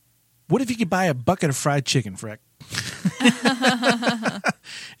 What if you could buy a bucket of fried chicken, Freck?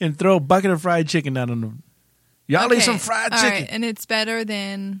 And throw a bucket of fried chicken down on them. Y'all need some fried chicken. Right. And it's better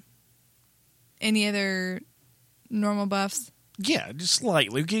than any other normal buffs? Yeah, just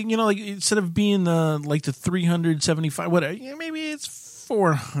slightly. You know, like instead of being the 375, whatever, maybe it's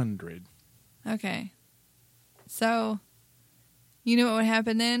 400. Okay. So, you know what would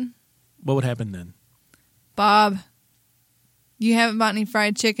happen then? What would happen then? Bob, you haven't bought any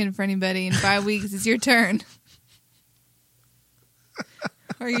fried chicken for anybody in 5 weeks. It's your turn.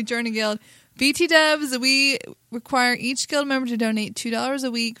 Or you join a guild. BT Dubs, we require each guild member to donate $2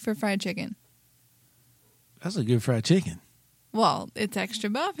 a week for fried chicken. That's a good fried chicken. Well, it's extra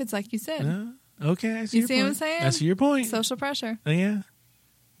buff. It's like you said. Okay, I see You your see point. what I'm saying? I see your point. Social pressure. Yeah.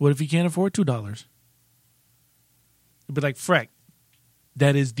 What if you can't afford $2? It'd be like, Freck,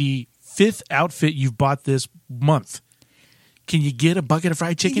 that is the 5th outfit you've bought this month. Can you get a bucket of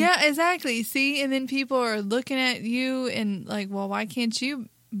fried chicken? Yeah, exactly. See, and then people are looking at you and like, well, why can't you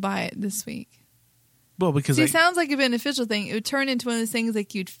buy it this week? Well, because it sounds like a beneficial thing. It would turn into one of those things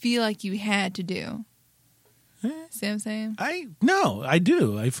like you'd feel like you had to do. See what I'm saying? No, I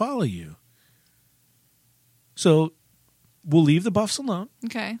do. I follow you. So we'll leave the buffs alone.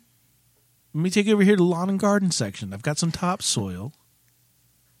 Okay. Let me take you over here to the lawn and garden section. I've got some topsoil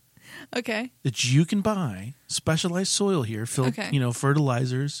Okay. that you can buy. Specialized soil here, filled, Okay.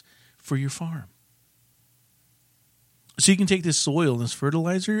 Fertilizers for your farm. So you can take this soil and this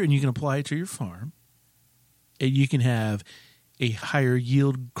fertilizer and you can apply it to your farm. And you can have a higher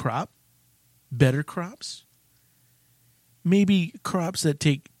yield crop, better crops, maybe crops that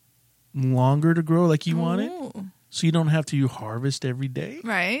take longer to grow like you want it, Ooh. so you don't have to harvest every day.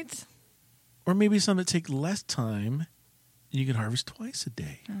 Right. Or maybe some that take less time and you can harvest twice a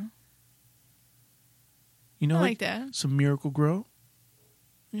day. Oh. You know, I like that. some Miracle Grow,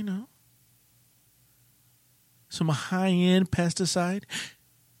 some high-end pesticide.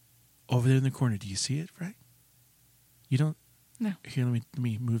 Over there in the corner, do you see it, right? You don't? No. Here, let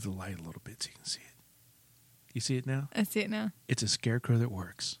me move the light a little bit so you can see it. You see it now? I see it now. It's a scarecrow that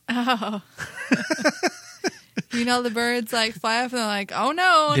works. Oh. The birds like fly up and they're like, oh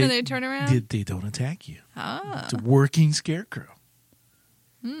no, and then they turn around. They don't attack you. Ah. It's a working scarecrow.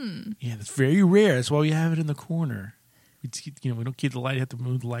 Yeah, that's very rare. That's why we have it in the corner. We don't keep the light. You have to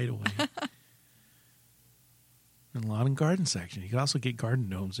move the light away. In the lawn and garden section, you can also get garden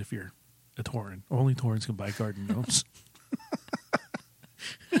gnomes if you're a Tauren. Only Taurens can buy garden gnomes.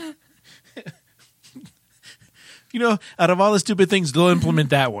 Out of all the stupid things, they'll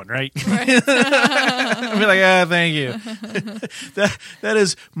implement that one, right? I'll be like, thank you. That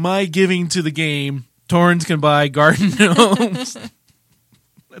is my giving to the game. Taurens can buy garden gnomes.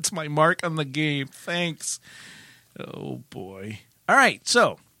 That's my mark on the game. Thanks. Oh, boy. All right,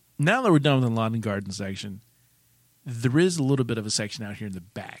 so now that we're done with the lawn and garden section, there is a little bit of a section out here in the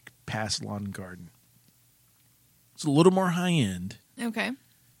back, past lawn and garden. It's a little more high-end. Okay.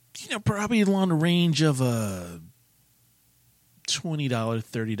 Probably along the range of a $20,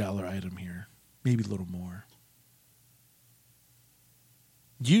 $30 item here. Maybe a little more.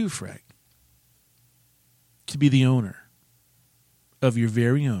 You, Frank, to be the owner of your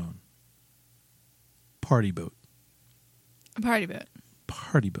very own party boat. A party boat.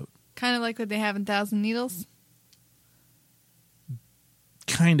 Party boat. Kind of like what they have in Thousand Needles.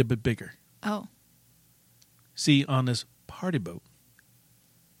 Kind of, but bigger. Oh. See, on this party boat,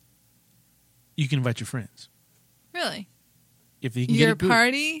 you can invite your friends. Really? If you can Your get a group.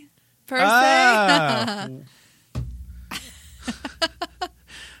 party, per se?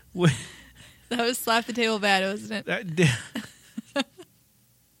 Wait. That was slap the table bad, wasn't it?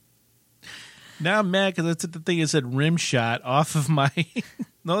 Now I'm mad because that's the thing that said rim shot off of my...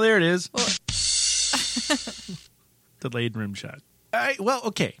 No, there it is. Delayed rim shot.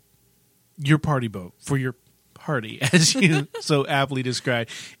 Okay. Your party boat for your party, as you so aptly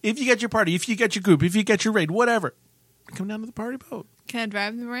described. If you got your party, if you got your group, if you got your raid, whatever, come down to the party boat. Can I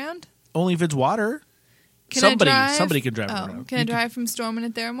drive them around? Only if it's water. Somebody can drive them around. Can I drive from Stormont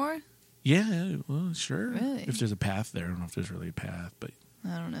at Theramore? Yeah, well, sure. Really? If there's a path there. I don't know if there's really a path, but...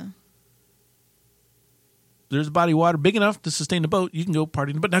 I don't know. There's a body of water big enough to sustain the boat. You can go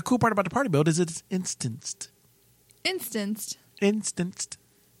partying. But the cool part about the party boat is it's instanced. Instanced.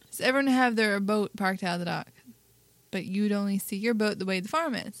 Does everyone have their boat parked out of the dock? But you'd only see your boat the way the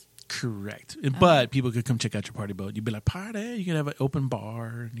farm is. Correct. But people could come check out your party boat. You'd be like, party. You could have an open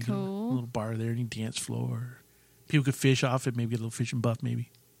bar. And you could have a little bar there and you dance floor. People could fish off it. Maybe get a little fishing buff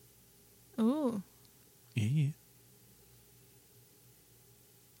maybe. Ooh. Yeah.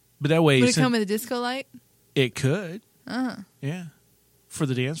 But that way... Would it come with a disco light? It could. Uh-huh. Yeah. For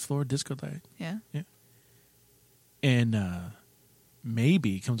the dance floor, disco light. Yeah. Yeah. And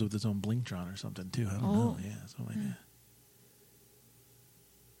maybe it comes with its own Blinktron or something, too. I don't know. Yeah, something like that.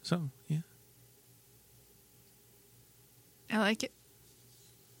 So, yeah. I like it.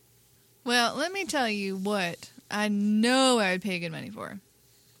 Well, let me tell you what I know I would pay good money for.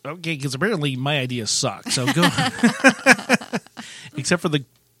 Okay, because apparently my idea sucks. So go. Except for the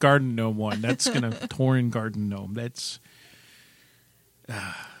garden gnome one. That's going to Tauren garden gnome. That's...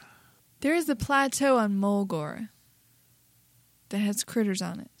 There is a plateau on Mulgore that has critters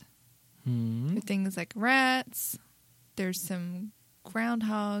on it. Hmm. With things like rats. There's some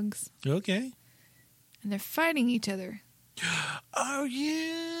groundhogs. Okay. And they're fighting each other. Oh,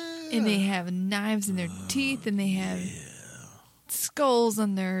 yeah. And they have knives in their teeth. And they have skulls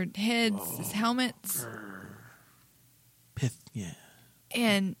on their heads as helmets. Pith, yeah.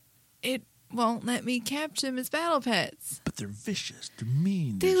 And it won't let me capture them as battle pets. But they're vicious. They're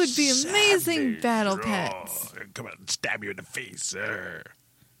mean. They would be amazing savage. battle pets. Come out and stab you in the face, sir.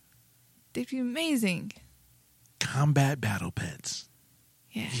 They'd be amazing. Combat battle pets.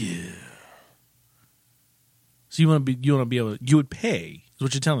 Yeah. Yeah. So you want to be able to, you would pay, is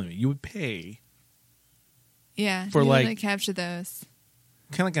what you're telling me. You would pay Yeah. for you like want to capture those.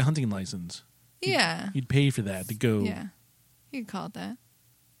 Kind of like a hunting license. Yeah. You'd pay for that to go. Yeah. You could call it that.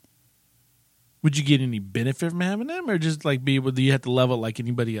 Would you get any benefit from having them, or just like be able? Do you have to level like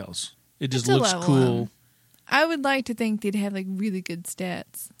anybody else? It just It's a looks level cool. I would like to think they'd have like really good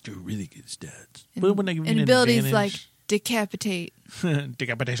stats. Do really good stats. And, But wouldn't that give you and an abilities advantage? like decapitate.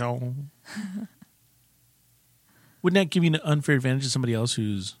 Decapitation. Wouldn't that give you an unfair advantage to somebody else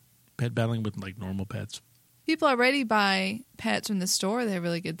who's pet battling with like normal pets? People already buy pets from the store. They have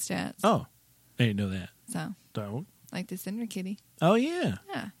really good stats. Oh, I didn't know that. So, So, like the Cinder Kitty. oh yeah,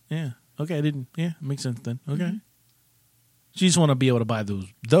 Yeah. yeah. Okay, I didn't. Yeah, makes sense then. Okay. Mm-hmm. So you just want to be able to buy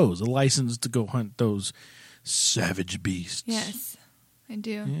those a license to go hunt those savage beasts. Yes, I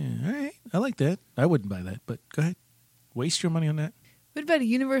do. Yeah. All right. I like that. I wouldn't buy that, but go ahead. Waste your money on that. What about a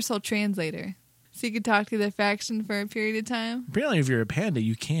universal translator? So you could talk to their faction for a period of time? Apparently, if you're a panda,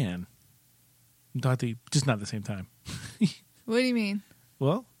 you can. Talk to just not at the same time. What do you mean?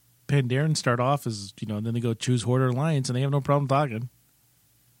 Well, Pandaren start off as, then they go choose Horde or Alliance, and they have no problem talking.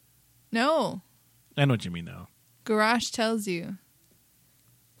 No. I know what you mean, though. Garrosh tells you.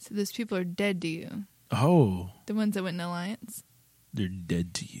 So those people are dead to you. Oh, The ones that went in Alliance. they're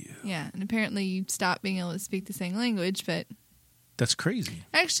dead to you. Yeah, and apparently you stopped being able to speak the same language, but... That's crazy.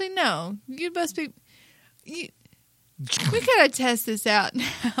 Actually, no. You both speak... We gotta test this out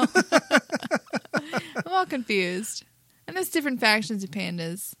now. I'm all confused. And there's different factions of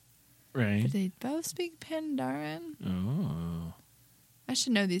pandas. Right. But they both speak Pandaren. Oh. I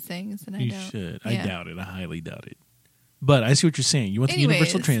should know these things, and I You don't. should. Yeah. I doubt it. I highly doubt it. But I see what you're saying. You want the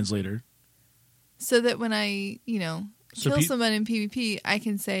universal Anyways. translator. So that when I, So kill someone in PvP, I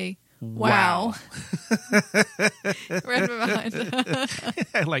can say, wow. Right behind.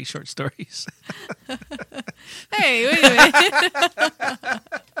 I like short stories. Hey, wait a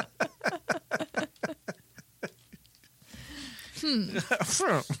minute.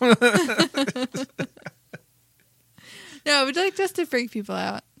 No, but like just to freak people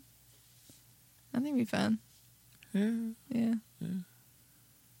out. I think it'd be fun. Yeah.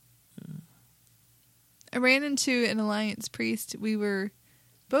 I ran into an Alliance priest. We were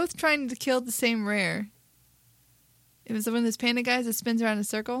both trying to kill the same rare. It was one of those panda guys that spins around in a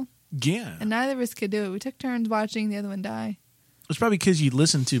circle, Yeah. and neither of us could do it. We took turns watching the other one die. It's probably because you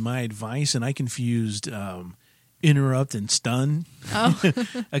listened to my advice and I confused interrupt and stun. Oh.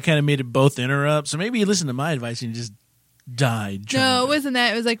 I kind of made it both interrupt. So maybe you listened to my advice and you just died. No, trying it to- wasn't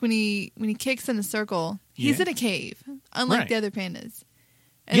that. It was like when he kicks in a circle. He's Yeah. in a cave, unlike Right. the other pandas.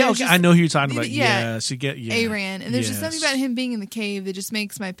 And Yeah, there's okay, just I know who you're talking about. Yeah. Yes, you get Aran, and there's just something Yes. about him being in the cave that just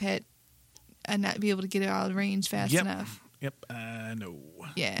makes my pet not be able to get out of range fast Yep. enough. Yep, I know.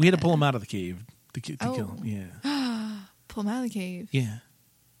 Yeah, We had to pull him out of the cave to kill Oh. him. Yeah, Pull him out of the cave. yeah.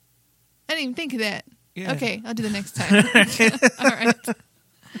 I didn't even think of that. Yeah. Okay, I'll do the next time. All right.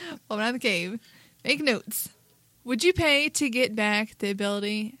 Pull him out of the cave. Make notes. Would you pay to get back the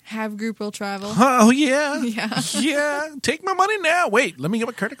ability have group will travel? Oh yeah, Yeah. yeah. Take my money now. Wait, let me get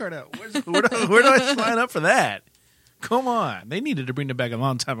my credit card out. Where do I sign up for that? Come on, they needed to bring it back a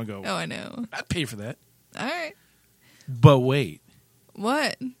long time ago. Oh, I know. I'd pay for that. All right. But wait,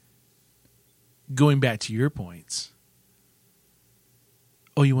 What? going back to your points.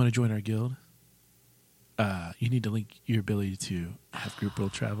 Oh, you want to join our guild? You need to link your ability to have group will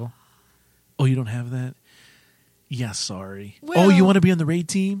travel. Oh, you don't have that? Yeah, sorry. Oh, you Well- want to be on the raid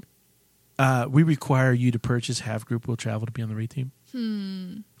team? We require you to purchase have group will travel to be on the raid team.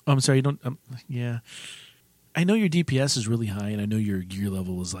 Oh, I'm sorry, you don't. Yeah, I know your DPS is really high, and I know your gear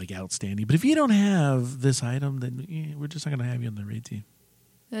level is like outstanding. But if you don't have this item, then we're just not going to have you on the raid team.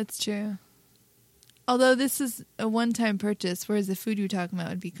 That's true. Although this is a one-time purchase, whereas the food you're talking about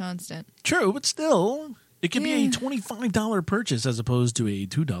would be constant. True, but still, it could be Yeah. a $25 purchase as opposed to a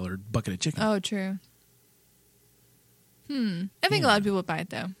 $2 bucket of chicken. Oh, true. I think a lot of people would buy it,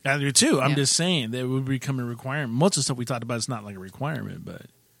 though. I do too. I'm Yeah. just saying that it would become a requirement. Most of the stuff we talked about is not like a requirement, but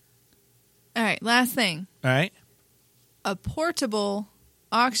All right, last thing. all right. A portable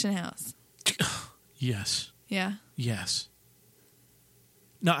auction house. Yes, Yeah. yes.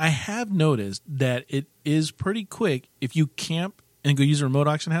 Now I have noticed that it is pretty quick if you camp and go use a remote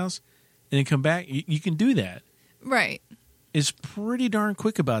auction house and then come back. You can do that. Right. It's pretty darn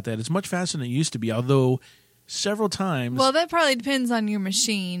quick about that. It's much faster than it used to be. Although several times. Well, that probably depends on your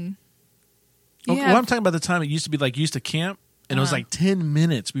machine. You Okay, have- well, I'm talking about the time it used to be like you used to camp, and it was Uh-huh. like 10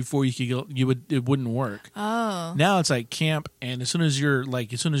 minutes before you could go. It wouldn't work. Oh. Now it's like camp, and as soon as you're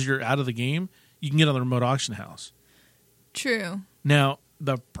out of the game, you can get on the remote auction house. True. Now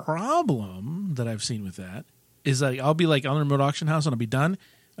the problem that I've seen with that is like I'll be like on the remote auction house and I'll be done.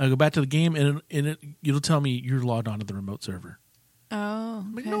 I'll go back to the game, and it'll tell me you're logged onto the remote server. Oh,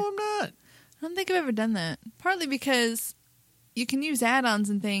 I'm like, okay. no, I'm not. I don't think I've ever done that. Partly because you can use add-ons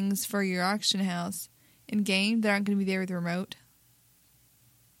and things for your auction house in game that aren't going to be there with the remote.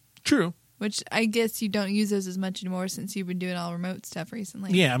 True. Which I guess you don't use those as much anymore since you've been doing all remote stuff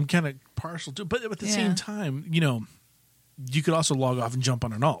recently. Yeah, I'm kind of partial to it. But at the same time, you could also log off and jump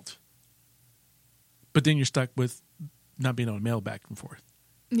on an alt. But then you're stuck with not being able to mail back and forth.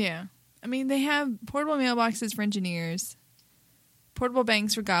 Yeah. I mean, they have portable mailboxes for engineers, portable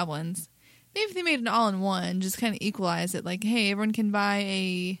banks for goblins. Maybe if they made an all-in-one, just kind of equalize it. Like, hey, everyone can buy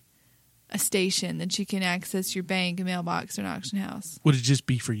a station that you can access your bank, a mailbox, or an auction house. Would it just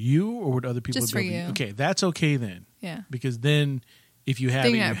be for you, or would other people Just be for able to- you. Okay, that's okay then. Yeah. Because then if you have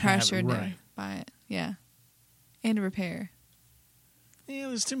Then it, you're you not have it. pressured Right. to buy it. Yeah. And a repair. Yeah,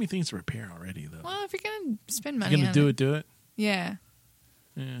 there's too many things to repair already, though. Well, if you're going to spend money You're going on to do it? Yeah.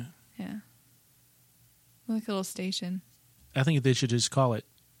 Yeah. Yeah. Like a little station. I think they should just call it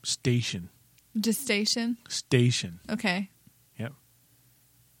Station. Just station? Station. Okay. Yep.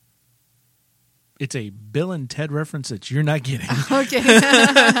 It's a Bill and Ted reference that you're not getting. Okay.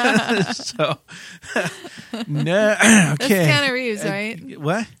 So, no, That's okay. Keanu Reeves, right?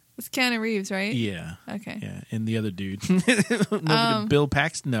 What? It's Keanu Reeves, right? Yeah. Okay. Yeah, and the other dude. Bill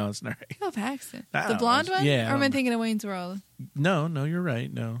Paxton? No, it's not right. Bill Paxton. I The don't blonde know. one? Yeah, I Or am I don't know. thinking of Wayne's World? No, you're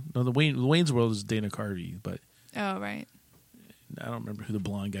right. No, the Wayne's World is Dana Carvey, but Oh, right. I don't remember who the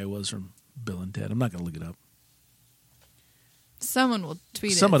blonde guy was from Bill and Ted. I'm not going to look it up. Someone will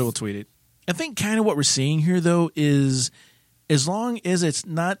tweet it. Somebody will tweet it. I think kind of what we're seeing here, though, is as long as it's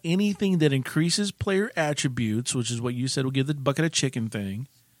not anything that increases player attributes, which is what you said will give the bucket of chicken thing,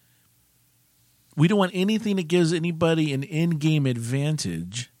 we don't want anything that gives anybody an in-game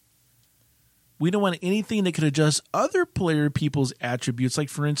advantage. We don't want anything that could adjust other player people's attributes. Like,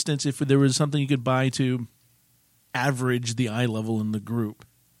 for instance, if there was something you could buy to average the eye level in the group,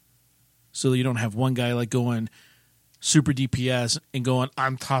 so that you don't have one guy like going super DPS and going,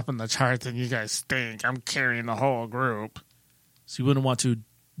 I'm topping the charts and you guys stink. I'm carrying the whole group. So you wouldn't want to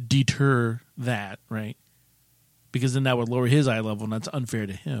deter that, right? Because then that would lower his eye level and that's unfair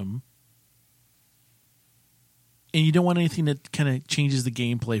to him. And you don't want anything that kind of changes the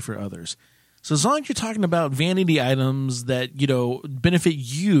gameplay for others. So as long as you're talking about vanity items that, benefit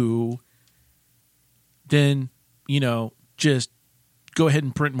you, then, just go ahead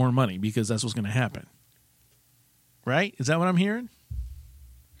and print more money because that's what's going to happen. Right? Is that what I'm hearing?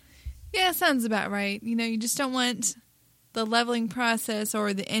 Yeah, sounds about right. You just don't want the leveling process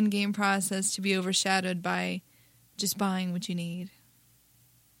or the end game process to be overshadowed by just buying what you need.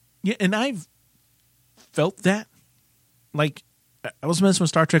 Yeah, and I've felt that. Like, I was messing with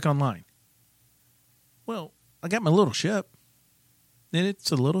Star Trek Online. Well, I got my little ship. And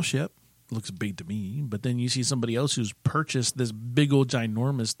it's a little ship. Looks big to me. But then you see somebody else who's purchased this big old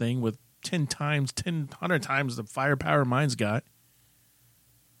ginormous thing with 100 times the firepower mine's got.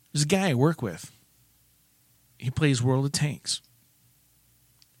 There's a guy I work with. He plays World of Tanks.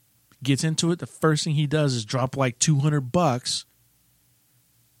 Gets into it. The first thing he does is drop like $200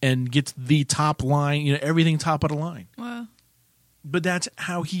 and gets the top line, everything top of the line. Wow. But that's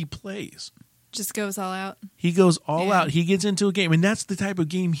how he plays. Just goes all out. He goes all Yeah. out. He gets into a game, and that's the type of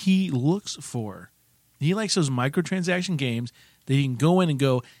game he looks for. He likes those microtransaction games that he can go in and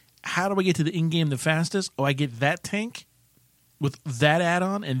go, how do I get to the in-game the fastest? Oh, I get that tank with that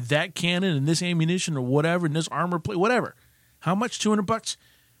add-on and that cannon and this ammunition or whatever and this armor plate, whatever. How much? $200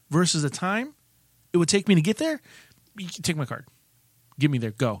 versus the time it would take me to get there? You can take my card. Get me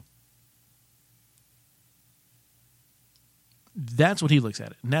there. Go. That's what he looks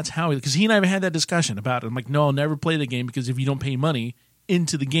at it. And that's how because he and I have had that discussion about it. I'm like, no, I'll never play the game because if you don't pay money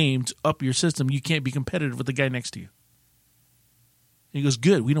into the game to up your system, you can't be competitive with the guy next to you. And he goes,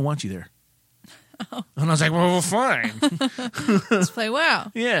 good, we don't want you there. Oh. And I was like, well, fine. Let's play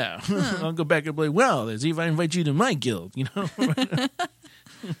WoW. Yeah. I'll go back and play, well, let's see if I invite you to my guild, The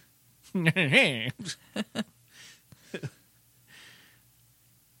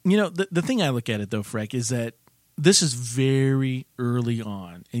thing I look at it, though, Freck, is that this is very early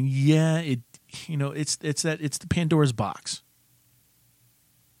on. And yeah, it's the Pandora's box.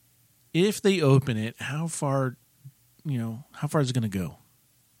 If they open it, how far is it going to go?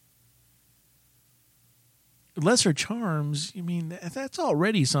 Lesser Charms, that's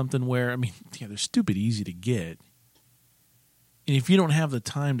already something where, they're stupid easy to get. And if you don't have the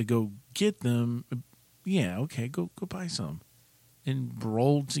time to go get them, yeah, okay, go buy some. And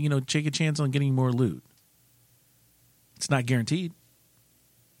roll, take a chance on getting more loot. It's not guaranteed.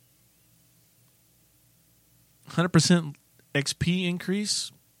 100% XP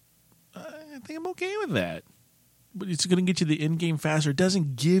increase, I think I'm okay with that. but it's going to get you the end game faster. It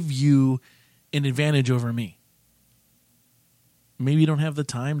doesn't give you an advantage over me. Maybe you don't have the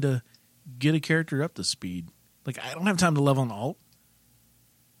time to get a character up to speed. Like, I don't have time to level an alt.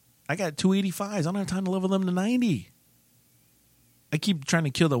 I got 285s. I don't have time to level them to 90. I keep trying to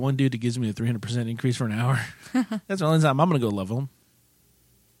kill that one dude that gives me a 300% increase for an hour. That's the only time I'm going to go level him.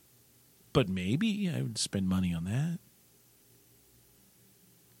 But maybe I would spend money on that.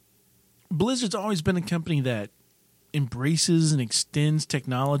 Blizzard's always been a company that embraces and extends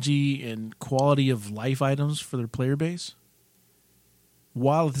technology and quality of life items for their player base,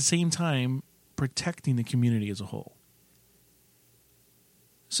 while at the same time protecting the community as a whole.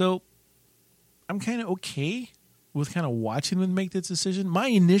 So I'm kind of okay with kind of watching them make this decision. My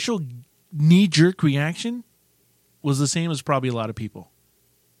initial knee-jerk reaction was the same as probably a lot of people.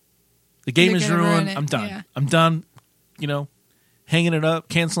 The game is ruined. I'm done. Yeah. I'm done, hanging it up,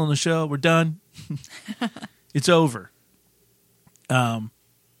 canceling the show. We're done. It's over. But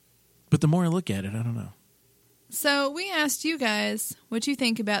the more I look at it, I don't know. So we asked you guys what you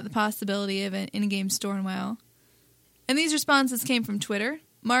think about the possibility of an in-game store in WoW. And these responses came from Twitter.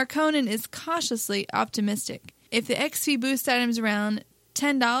 Marconin is cautiously optimistic. If the XP boost item's around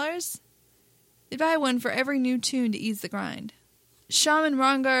 $10, they'd buy one for every new tune to ease the grind. Shaman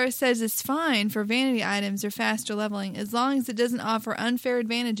Rongar says it's fine for vanity items or faster leveling as long as it doesn't offer unfair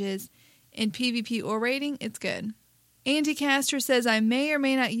advantages in PvP or raiding, it's good. Andy Castor says I may or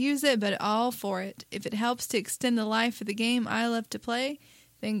may not use it, but all for it. If it helps to extend the life of the game I love to play,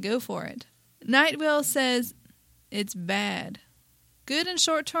 then go for it. Nightwheel says it's bad. Good in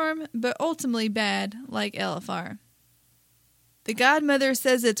short term, but ultimately bad, like LFR. The Godmother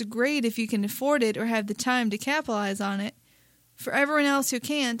says it's great if you can afford it or have the time to capitalize on it. For everyone else who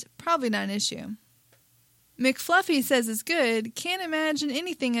can't, probably not an issue. McFluffy says it's good, can't imagine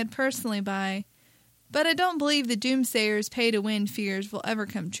anything I'd personally buy, but I don't believe the Doomsayers' pay-to-win fears will ever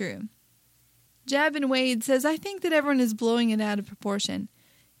come true. Jabin Wade says, I think that everyone is blowing it out of proportion.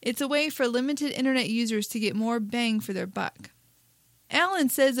 It's a way for limited internet users to get more bang for their buck. Alan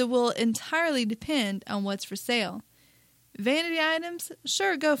says it will entirely depend on what's for sale. Vanity items?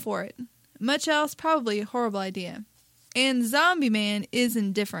 Sure, go for it. Much else? Probably a horrible idea. And Zombie Man is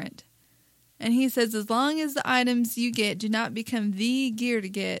indifferent. And he says as long as the items you get do not become the gear to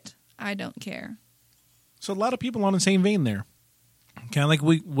get, I don't care. So a lot of people on the same vein there. Kind of like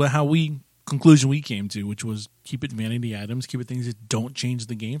conclusion we came to, which was keep it vanity items, keep it things that don't change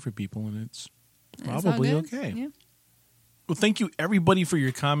the game for people, and it's probably okay. Yeah. Well, thank you everybody for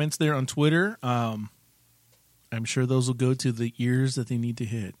your comments there on Twitter. I'm sure those will go to the ears that they need to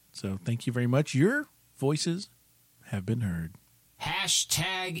hit. So thank you very much. Your voices have been heard.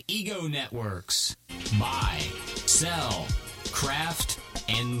 Hashtag Ego Networks. Buy, sell, craft,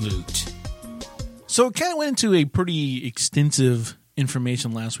 and loot. So it kind of went into a pretty extensive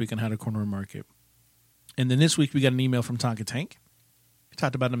information last week on how to corner a market. And then this week we got an email from Tonka Tank. We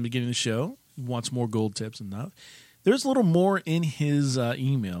talked about him at the beginning of the show. He wants more gold tips and that. There's a little more in his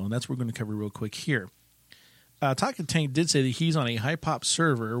email, and that's what we're going to cover real quick here. Tonka Tank did say that he's on a Hypop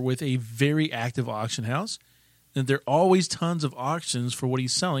server with a very active auction house, and there are always tons of auctions for what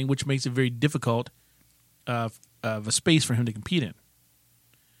he's selling, which makes it very difficult of a space for him to compete in.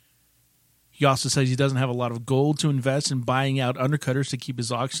 He also says he doesn't have a lot of gold to invest in buying out undercutters to keep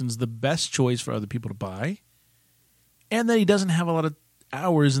his auctions the best choice for other people to buy, and that he doesn't have a lot of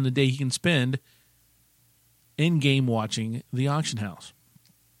hours in the day he can spend in-game watching the auction house.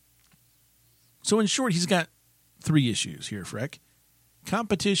 So in short, he's got 3 issues here, Freck.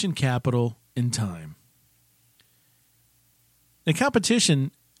 Competition, capital, and time. The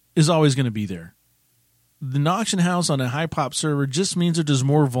competition is always going to be there. The auction house on a Hypop server just means that there's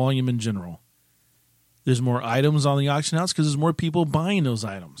more volume in general. There's more items on the auction house because there's more people buying those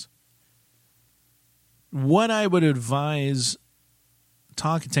items. What I would advise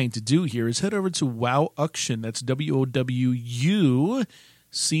Tonka Tank to do here is head over to WoW Auction. That's WOWUCTION,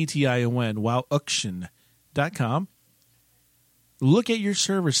 WoWauction.com. Look at your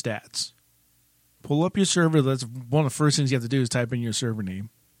server stats. Pull up your server. That's one of the first things you have to do is type in your server name.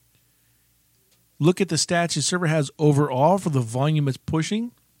 Look at the stats your server has overall for the volume it's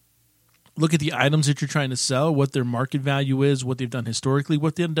pushing. Look at the items that you're trying to sell, what their market value is, what they've done historically,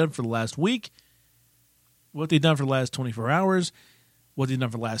 what they've done for the last week, what they've done for the last 24 hours, what they've done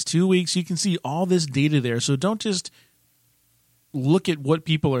for the last 2 weeks. You can see all this data there. So don't just look at what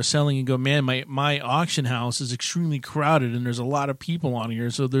people are selling and go, man, my auction house is extremely crowded and there's a lot of people on here,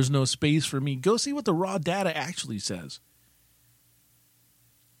 so there's no space for me. Go see what the raw data actually says.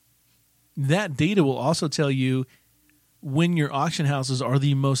 That data will also tell you when your auction houses are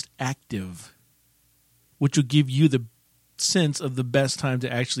the most active. which will give you the sense of the best time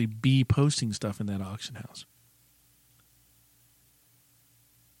to actually be posting stuff in that auction house.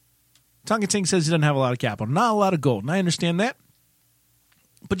 Tonka Tank says he doesn't have a lot of capital, not a lot of gold, and I understand that.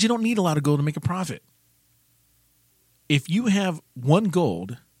 But you don't need a lot of gold to make a profit. If you have 1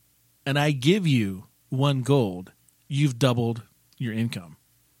 gold and I give you 1 gold, you've doubled your income.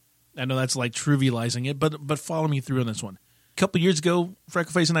 I know that's like trivializing it, but follow me through on this one. A couple years ago,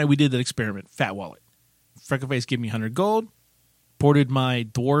 Freckleface and I, we did that experiment, Fat Wallet. Freckleface gave me 100 gold, ported my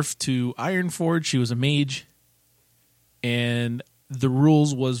dwarf to Ironforge. She was a mage, and the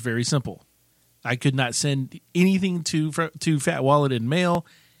rules was very simple. I could not send anything to Fat Wallet in mail.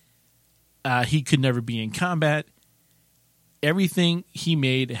 He could never be in combat. Everything he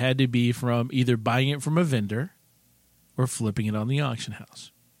made had to be from either buying it from a vendor or flipping it on the auction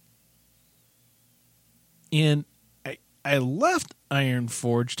house. And I left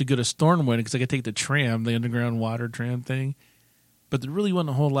Ironforge to go to Stormwind because I could take the tram, the underground water tram thing. But there really wasn't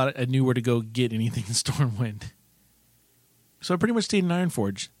a whole lot I knew where to go get anything in Stormwind. So I pretty much stayed in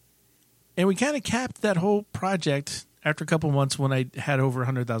Ironforge. And we kind of capped that whole project after a couple months when I had over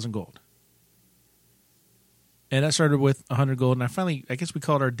 100,000 gold. And that started with 100 gold. And I guess we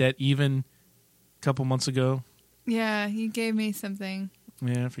called our debt even a couple months ago. Yeah, you gave me something.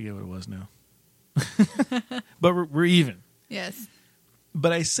 Yeah, I forget what it was now. But we're even. Yes.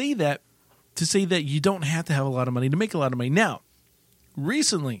 But I say that to say that you don't have to have a lot of money to make a lot of money. Now,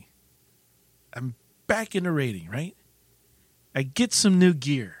 recently, I'm back into raiding, right? I get some new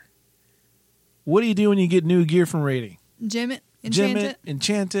gear. What do you do when you get new gear from raiding? Gem it,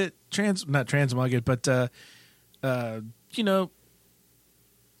 enchant it, not transmog it, but, I transmog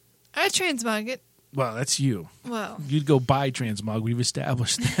it. Well, that's you. Well. You'd go buy transmog. We've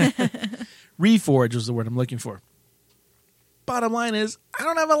established that. Reforge was the word I'm looking for. Bottom line is, I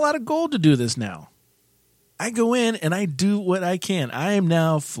don't have a lot of gold to do this now. I go in and I do what I can. I am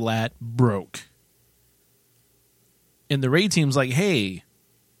now flat broke. And the raid team's like, hey,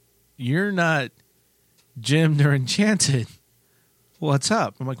 you're not gemmed or enchanted. What's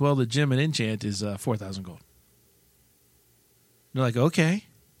up? I'm like, well, the gem and enchant is 4,000 gold. They're like, okay.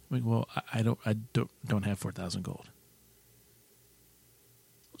 I'm like, well, I don't have 4,000 gold.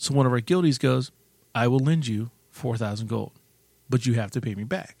 So one of our guildies goes, I will lend you 4,000 gold, but you have to pay me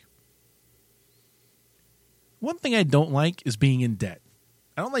back. One thing I don't like is being in debt.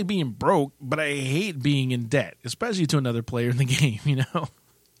 I don't like being broke, but I hate being in debt, especially to another player in the game,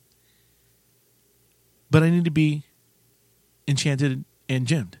 But I need to be enchanted and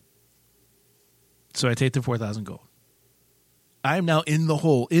gemmed. So I take the 4,000 gold. I'm now in the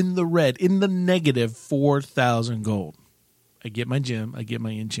hole, in the red, in the negative 4,000 gold. I get my gem, I get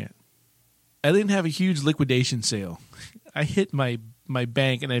my enchant. I didn't have a huge liquidation sale. I hit my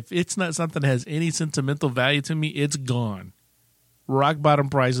bank, and if it's not something that has any sentimental value to me, it's gone. Rock bottom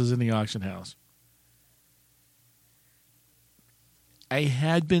prices in the auction house. I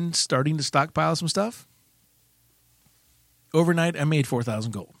had been starting to stockpile some stuff. Overnight, I made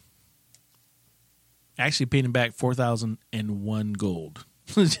 4,000 gold. Actually paid him back 4,001 gold,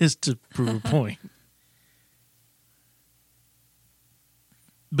 just to prove a point.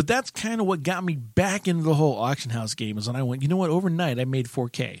 But that's kind of what got me back into the whole auction house game, is when I went, you know what, overnight I made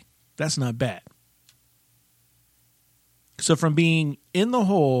 4K. That's not bad. So from being in the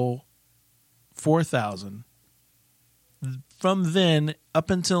hole, 4,000, from then up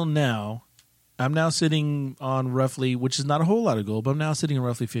until now, I'm now sitting on roughly, which is not a whole lot of gold, but I'm now sitting on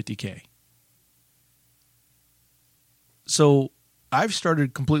roughly 50K. So I've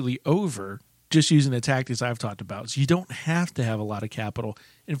started completely over just using the tactics I've talked about. So you don't have to have a lot of capital.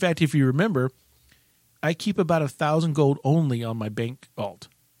 In fact, if you remember, I keep about 1,000 gold only on my bank alt,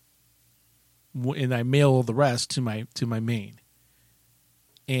 and I mail the rest to my main.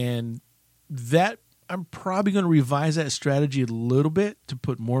 And that I'm probably going to revise that strategy a little bit to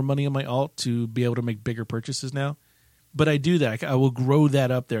put more money on my alt to be able to make bigger purchases now. But I do that. I will grow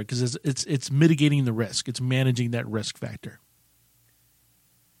that up there because it's mitigating the risk. It's managing that risk factor.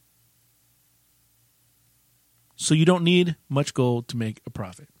 So you don't need much gold to make a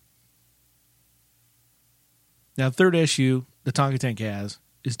profit. Now, third issue the Tonka Tank has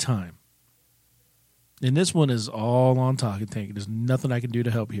is time. And this one is all on Tonka Tank. There's nothing I can do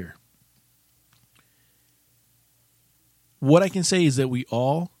to help here. What I can say is that we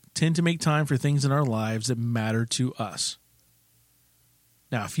all tend to make time for things in our lives that matter to us.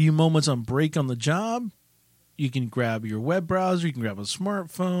 Now, a few moments on break on the job, you can grab your web browser, you can grab a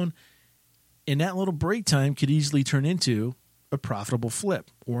smartphone, and that little break time could easily turn into a profitable flip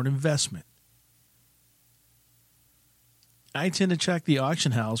or an investment. I tend to check the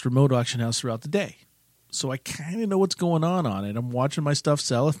auction house, remote auction house, throughout the day. So I kind of know what's going on it. I'm watching my stuff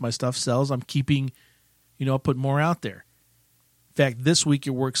sell. If my stuff sells, I'm keeping, I'll put more out there. In fact, this week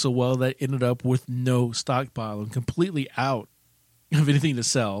it worked so well that I ended up with no stockpile. I'm completely out of anything to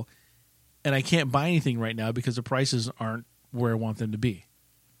sell. And I can't buy anything right now because the prices aren't where I want them to be.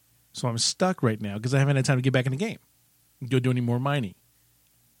 So I'm stuck right now because I haven't had time to get back in the game and go do any more mining.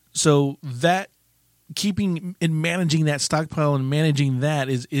 So that keeping and managing that stockpile and managing that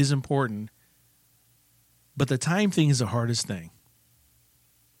is important. But the time thing is the hardest thing.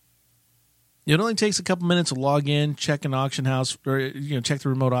 It only takes a couple minutes to log in, check an auction house, or check the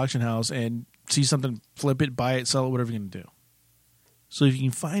remote auction house and see something, flip it, buy it, sell it, whatever you're going to do. So if you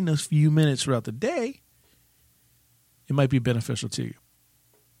can find those few minutes throughout the day, it might be beneficial to you.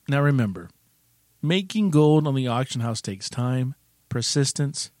 Now remember, making gold on the auction house takes time,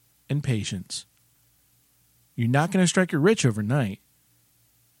 persistence, and patience. You're not going to strike it rich overnight,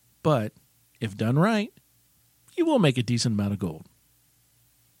 but if done right, you will make a decent amount of gold.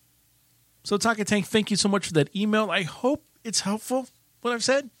 So Taka Tank, thank you so much for that email. I hope it's helpful, what I've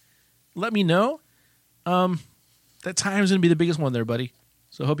said. Let me know. That time is going to be the biggest one there, buddy.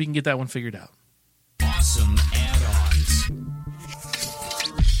 So I hope you can get that one figured out. Awesome add-ons.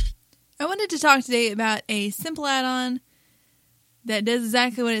 I wanted to talk today about a simple add-on that does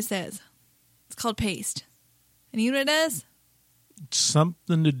exactly what it says. It's called Paste. And you know what it does?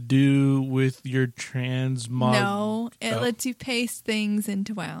 Something to do with your transmog. No, it lets you paste things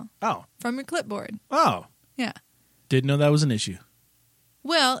into WoW. Oh. From your clipboard. Oh. Yeah. Didn't know that was an issue.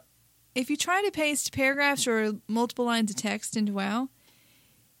 Well, if you try to paste paragraphs or multiple lines of text into WoW,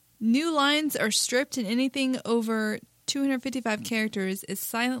 new lines are stripped and anything over 255 characters is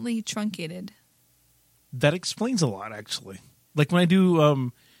silently truncated. That explains a lot, actually. Like when I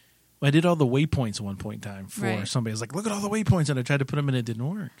do... I did all the waypoints at one point in time for somebody. I was like, look at all the waypoints, and I tried to put them in and it didn't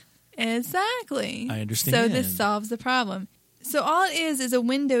work. Exactly. I understand. So this solves the problem. So all it is a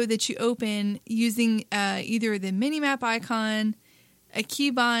window that you open using either the minimap icon, a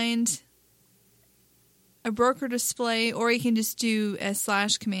keybind, a broker display, or you can just do a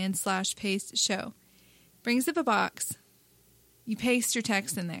 /command /paste show. Brings up a box. You paste your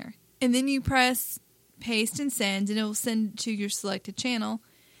text in there. And then you press paste and send, and it will send to your selected channel.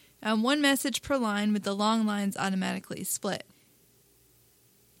 One message per line with the long lines automatically split.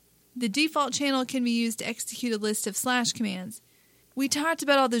 The default channel can be used to execute a list of / commands. We talked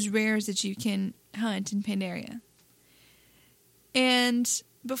about all those rares that you can hunt in Pandaria. And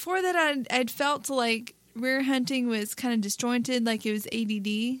before that, I'd felt like rare hunting was kind of disjointed, like it was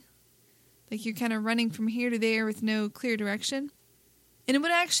ADD. Like you're kind of running from here to there with no clear direction. And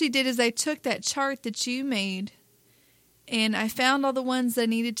what I actually did is I took that chart that you made and I found all the ones I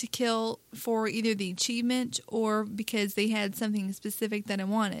needed to kill for either the achievement or because they had something specific that I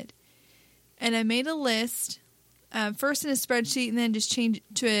wanted. And I made a list, first in a spreadsheet and then just changed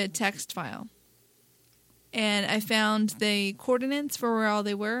it to a text file. And I found the coordinates for where all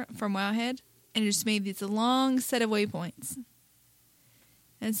they were from Wowhead. And it just made these long set of waypoints.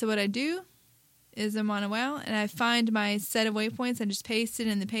 And so what I do is I'm on a WoW and I find my set of waypoints and just paste it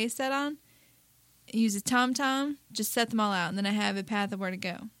in the paste add-on. Use a TomTom, just set them all out, and then I have a path of where to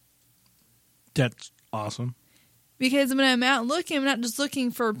go. That's awesome. Because when I'm out looking, I'm not just looking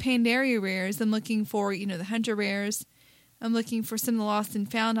for Pandaria rares. I'm looking for, the hunter rares. I'm looking for some of the lost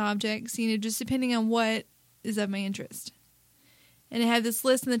and found objects, just depending on what is of my interest. And I have this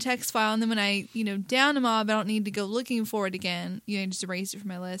list in the text file, and then when I, down a mob, I don't need to go looking for it again. I just erase it from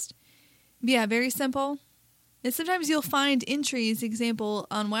my list. But yeah, very simple. And sometimes you'll find entries, example,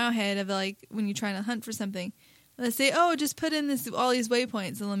 on Wowhead of when you're trying to hunt for something. And they say, just put in all these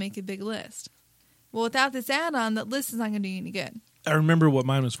waypoints and they'll make a big list. Well, without this add-on, that list is not going to do you any good. I remember what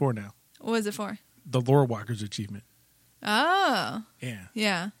mine was for now. What was it for? The Lore Walkers achievement. Oh. Yeah.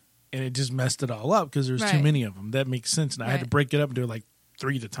 Yeah. And it just messed it all up because there was too many of them. That makes sense. And I had to break it up and do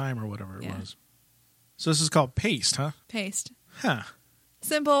 3 at a time or whatever it was. So this is called Paste, huh? Paste. Huh.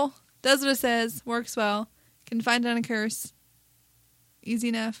 Simple. Does what it says. Works well. Can find it on a curse. Easy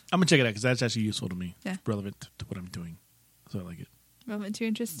enough. I'm going to check it out because that's actually useful to me. Yeah. Relevant to what I'm doing. So I like it. Relevant to your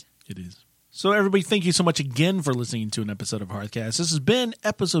interest. It is. So everybody, thank you so much again for listening to an episode of Hearthcast. This has been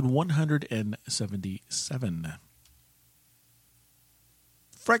episode 177.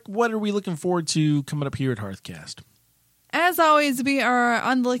 Freck, what are we looking forward to coming up here at Hearthcast? As always, we are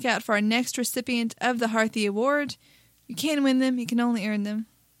on the lookout for our next recipient of the Hearthy Award. You can win them. You can only earn them.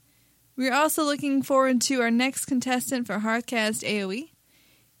 We're also looking forward to our next contestant for Hearthcast AoE.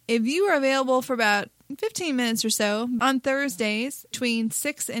 If you are available for about 15 minutes or so on Thursdays between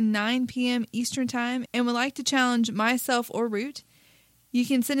 6 and 9 p.m. Eastern Time and would like to challenge myself or Root You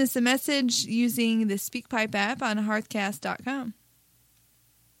can send us a message using the SpeakPipe app on hearthcast.com.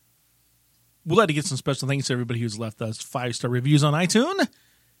 We'd like to get some special thanks to everybody who's left us 5-star reviews on iTunes.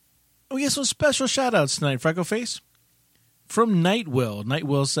 We get some special shout-outs tonight, Freckleface. From Nightwill.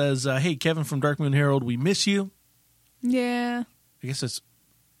 Nightwill says, hey, Kevin from Dark Moon Herald, we miss you. Yeah. I guess it's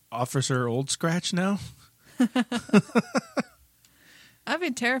Officer Old Scratch now. I'd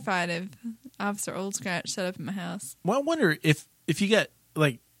be terrified if Officer Old Scratch showed up in my house. Well, I wonder if you get,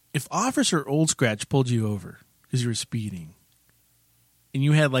 like, if Officer Old Scratch pulled you over because you were speeding and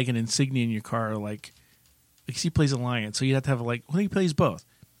you had, like, an insignia in your car, like he plays Alliance, so you'd have to have, like, well, he plays both.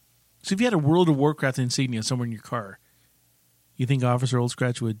 So if you had a World of Warcraft insignia somewhere in your car, you think Officer Old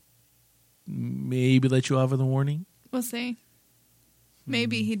Scratch would maybe let you off with a warning? We'll see.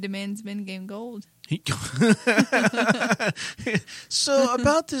 Maybe he demands mid-game gold. So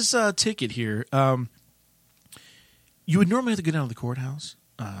about this ticket here, you would normally have to go down to the courthouse,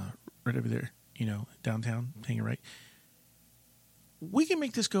 right over there, downtown, hanging right. We can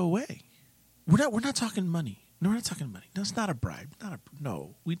make this go away. We're not talking money. No, we're not talking money. No, it's not a bribe.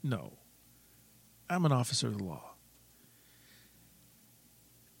 No. I'm an officer of the law.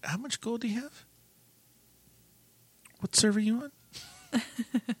 How much gold do you have? What server are you on?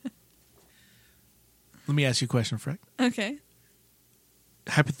 Let me ask you a question, Freck. Okay.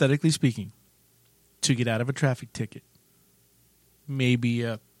 Hypothetically speaking, to get out of a traffic ticket, maybe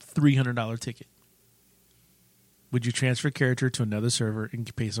a $300 ticket, would you transfer character to another server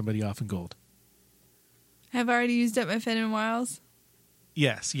and pay somebody off in gold? Have I already used up my Fenn Wiles?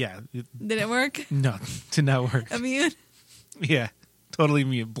 Yes, yeah. Did it work? No, did not work. Immune? Yeah, totally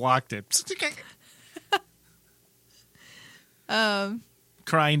immune. Blocked it.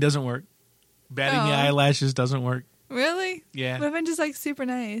 Crying doesn't work. Batting the eyelashes doesn't work. Really? Yeah. What if I'm just like super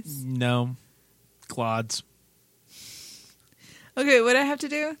nice? No. Clods. Okay, what do I have to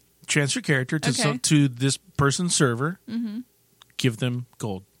do? Transfer character to this person's server. Mm-hmm. Give them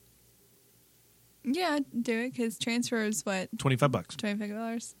gold. Yeah, do it because transfer is what? $25.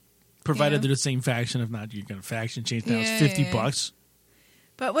 $25. Provided they're the same faction. If not, you're going to faction change. Now it's $50.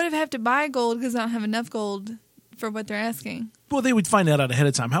 But what if I have to buy gold because I don't have enough gold for what they're asking? Well, they would find that out ahead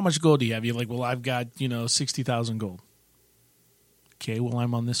of time. How much gold do you have? You're like, well, I've got 60,000 gold. Okay, well,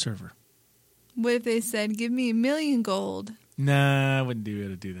 I'm on this server. What if they said, give me 1,000,000 gold? Nah, I wouldn't be able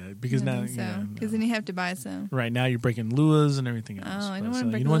to do that because now, because then you have to buy some. Right now, you're breaking luas and everything else. Oh, I don't want to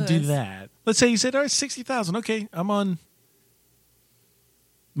break You don't want to do luas. that. Let's say you said, all right, 60,000. Okay, I'm on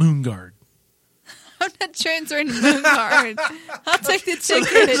Moonguard. I'm not transferring to Moonguard. I'll take the So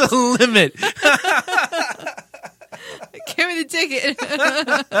ticket. there's a limit. Give me the ticket.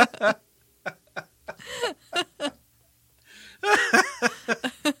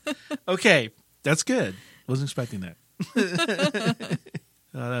 Okay, that's good. Wasn't expecting that. That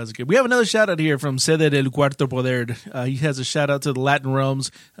was good. We have another shout out here from Sede del Cuarto Poder. He has a shout out to the Latin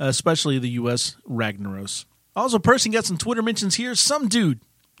realms, especially the U.S. Ragnaros. Also, person got some Twitter mentions here. Some dude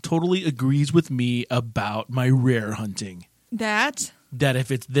totally agrees with me about my rare hunting. That? That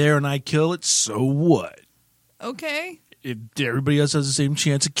if it's there and I kill it, so what? Okay. If everybody else has the same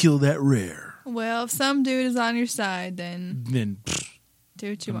chance to kill that rare, Well, if some dude is on your side, then do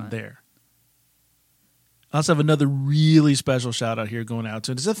what you I'm want. there. I also have another really special shout out here going out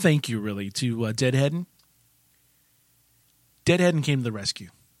to, it's a thank you really to Deadheadin. Deadheadin came to the rescue.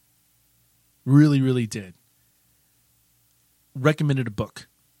 Really, really did. Recommended a book.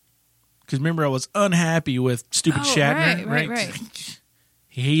 Because remember, I was unhappy with Stupid Shatner. Right.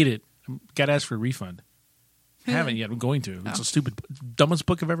 He hated it. Got to ask for a refund. I haven't yet. I'm going to. It's a stupid, dumbest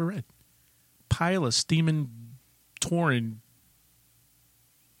book I've ever read. Pile of steaming, torn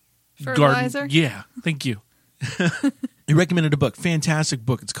Fertilizer? Yeah, thank you. He recommended a book. Fantastic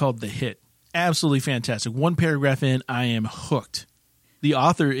book. It's called The Hit. Absolutely fantastic. One paragraph in, I am hooked. The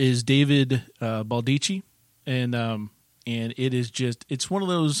author is David Baldacci, and it is just, it's one of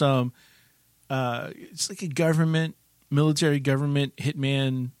those, it's like a military government,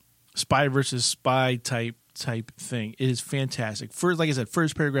 hitman, spy versus spy type thing. It is fantastic. First, like I said,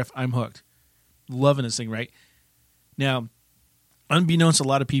 first paragraph, I'm hooked. Loving this thing, right? Now, unbeknownst to a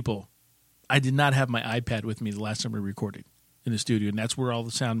lot of people, I did not have my iPad with me the last time we recorded in the studio, and that's where all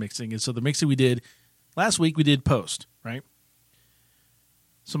the sound mixing is. So the mixing we did last week, we did post, right?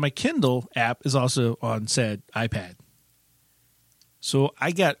 So my Kindle app is also on said iPad. So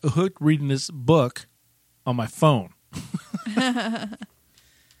I got hooked reading this book on my phone,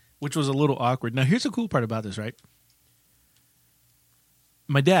 which was a little awkward. Now, here's the cool part about this, right?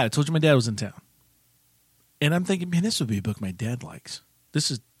 I told you my dad was in town. And I'm thinking, man, this would be a book my dad likes. This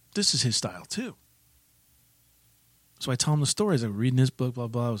is his style, too. So I tell him the stories. I was reading this book, blah,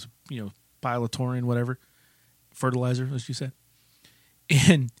 blah. I was, Pilotorian, whatever. Fertilizer, as you said.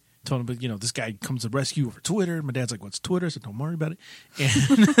 And told him, but, this guy comes to rescue over Twitter. My dad's like, what's Twitter? I said, don't worry about it.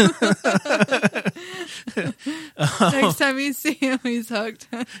 And Next time you see him, he's hooked.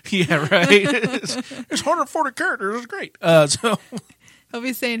 yeah, right. There's 140 characters. It's great. So He'll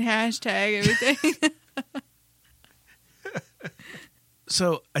be saying hashtag everything.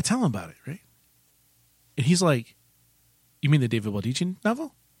 So I tell him about it, right? And he's like, you mean the David Baldacci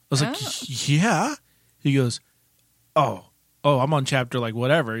novel? I was like, yeah. He goes, oh, I'm on chapter like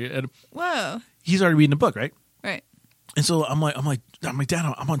whatever. And Whoa. he's already reading the book, right? Right. And so I'm like,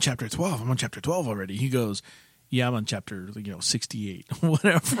 Dad, I'm on chapter 12. I'm on chapter 12 already. He goes, yeah, I'm on chapter 68,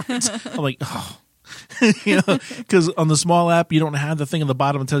 whatever. I'm like, oh. Because on the small app, you don't have the thing on the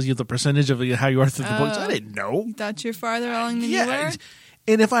bottom that tells you the percentage of how you are through the books. I didn't know. You thought you're farther along than you were?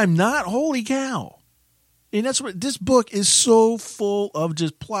 And if I'm not, holy cow. And that's what this book is, so full of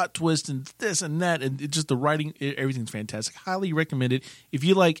just plot twists and this and that, and just the writing, everything's fantastic. Highly recommended. If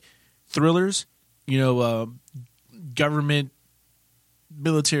you like thrillers, government,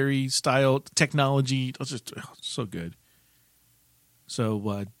 military style technology, it's just so good.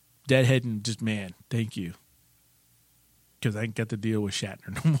 So Deadhead, and just, man, thank you, because I ain't got to deal with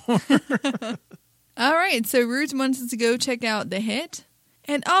Shatner no more. All right, so Root wants us to go check out The Hit.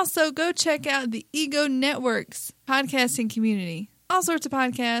 And also go check out the Ego Network's podcasting community. All sorts of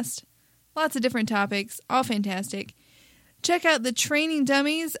podcasts, lots of different topics, all fantastic. Check out the Training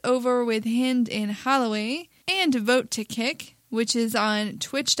Dummies over with Hind and Holloway, and Vote to Kick, which is on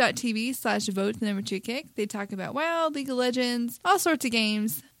twitch.tv/vote2kick. They talk about WoW, League of Legends, all sorts of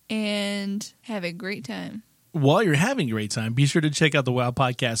games, and have a great time. While you're having a great time, be sure to check out the WoW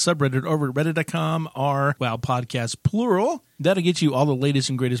Podcast subreddit over at reddit.com, our WoW Podcast plural. That'll get you all the latest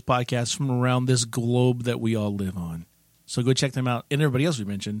and greatest podcasts from around this globe that we all live on. So go check them out, and everybody else we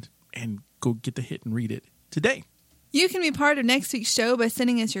mentioned, and go get the hit and read it today. You can be part of next week's show by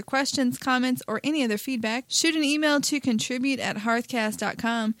sending us your questions, comments, or any other feedback. Shoot an email to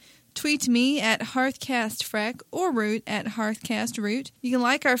contribute@hearthcast.com. Tweet me at HearthCastFreck or Root at HearthCastRoot. You can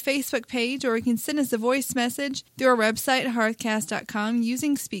like our Facebook page, or you can send us a voice message through our website, hearthcast.com,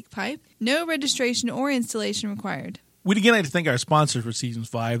 using SpeakPipe. No registration or installation required. We'd again like to thank our sponsors for Season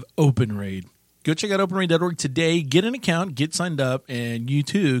 5, OpenRaid. Go check out OpenRaid.org today, get an account, get signed up, and you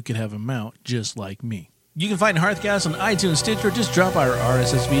too can have a mount just like me. You can find Hearthcast on iTunes, Stitcher. Just drop our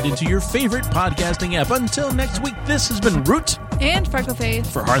RSS feed into your favorite podcasting app. Until next week, this has been Root and Freckleface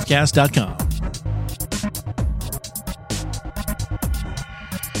for Hearthcast.com.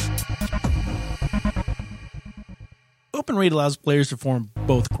 OpenRaid allows players to form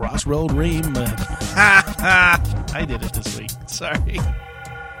both Crossroad Raid. I did it this week. Sorry.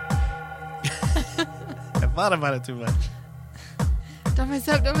 I thought about it too much. Don't mess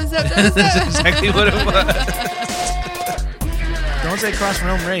up. That's exactly what it was. Don't say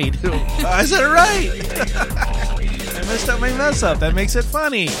cross-realm raid. I said it right. I messed up my mess up. That makes it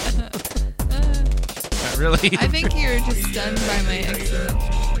funny. Not really. I think you're just stunned by my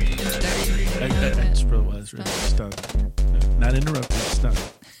excellent introduction. I just really was really stunned. Not interrupted, stunned.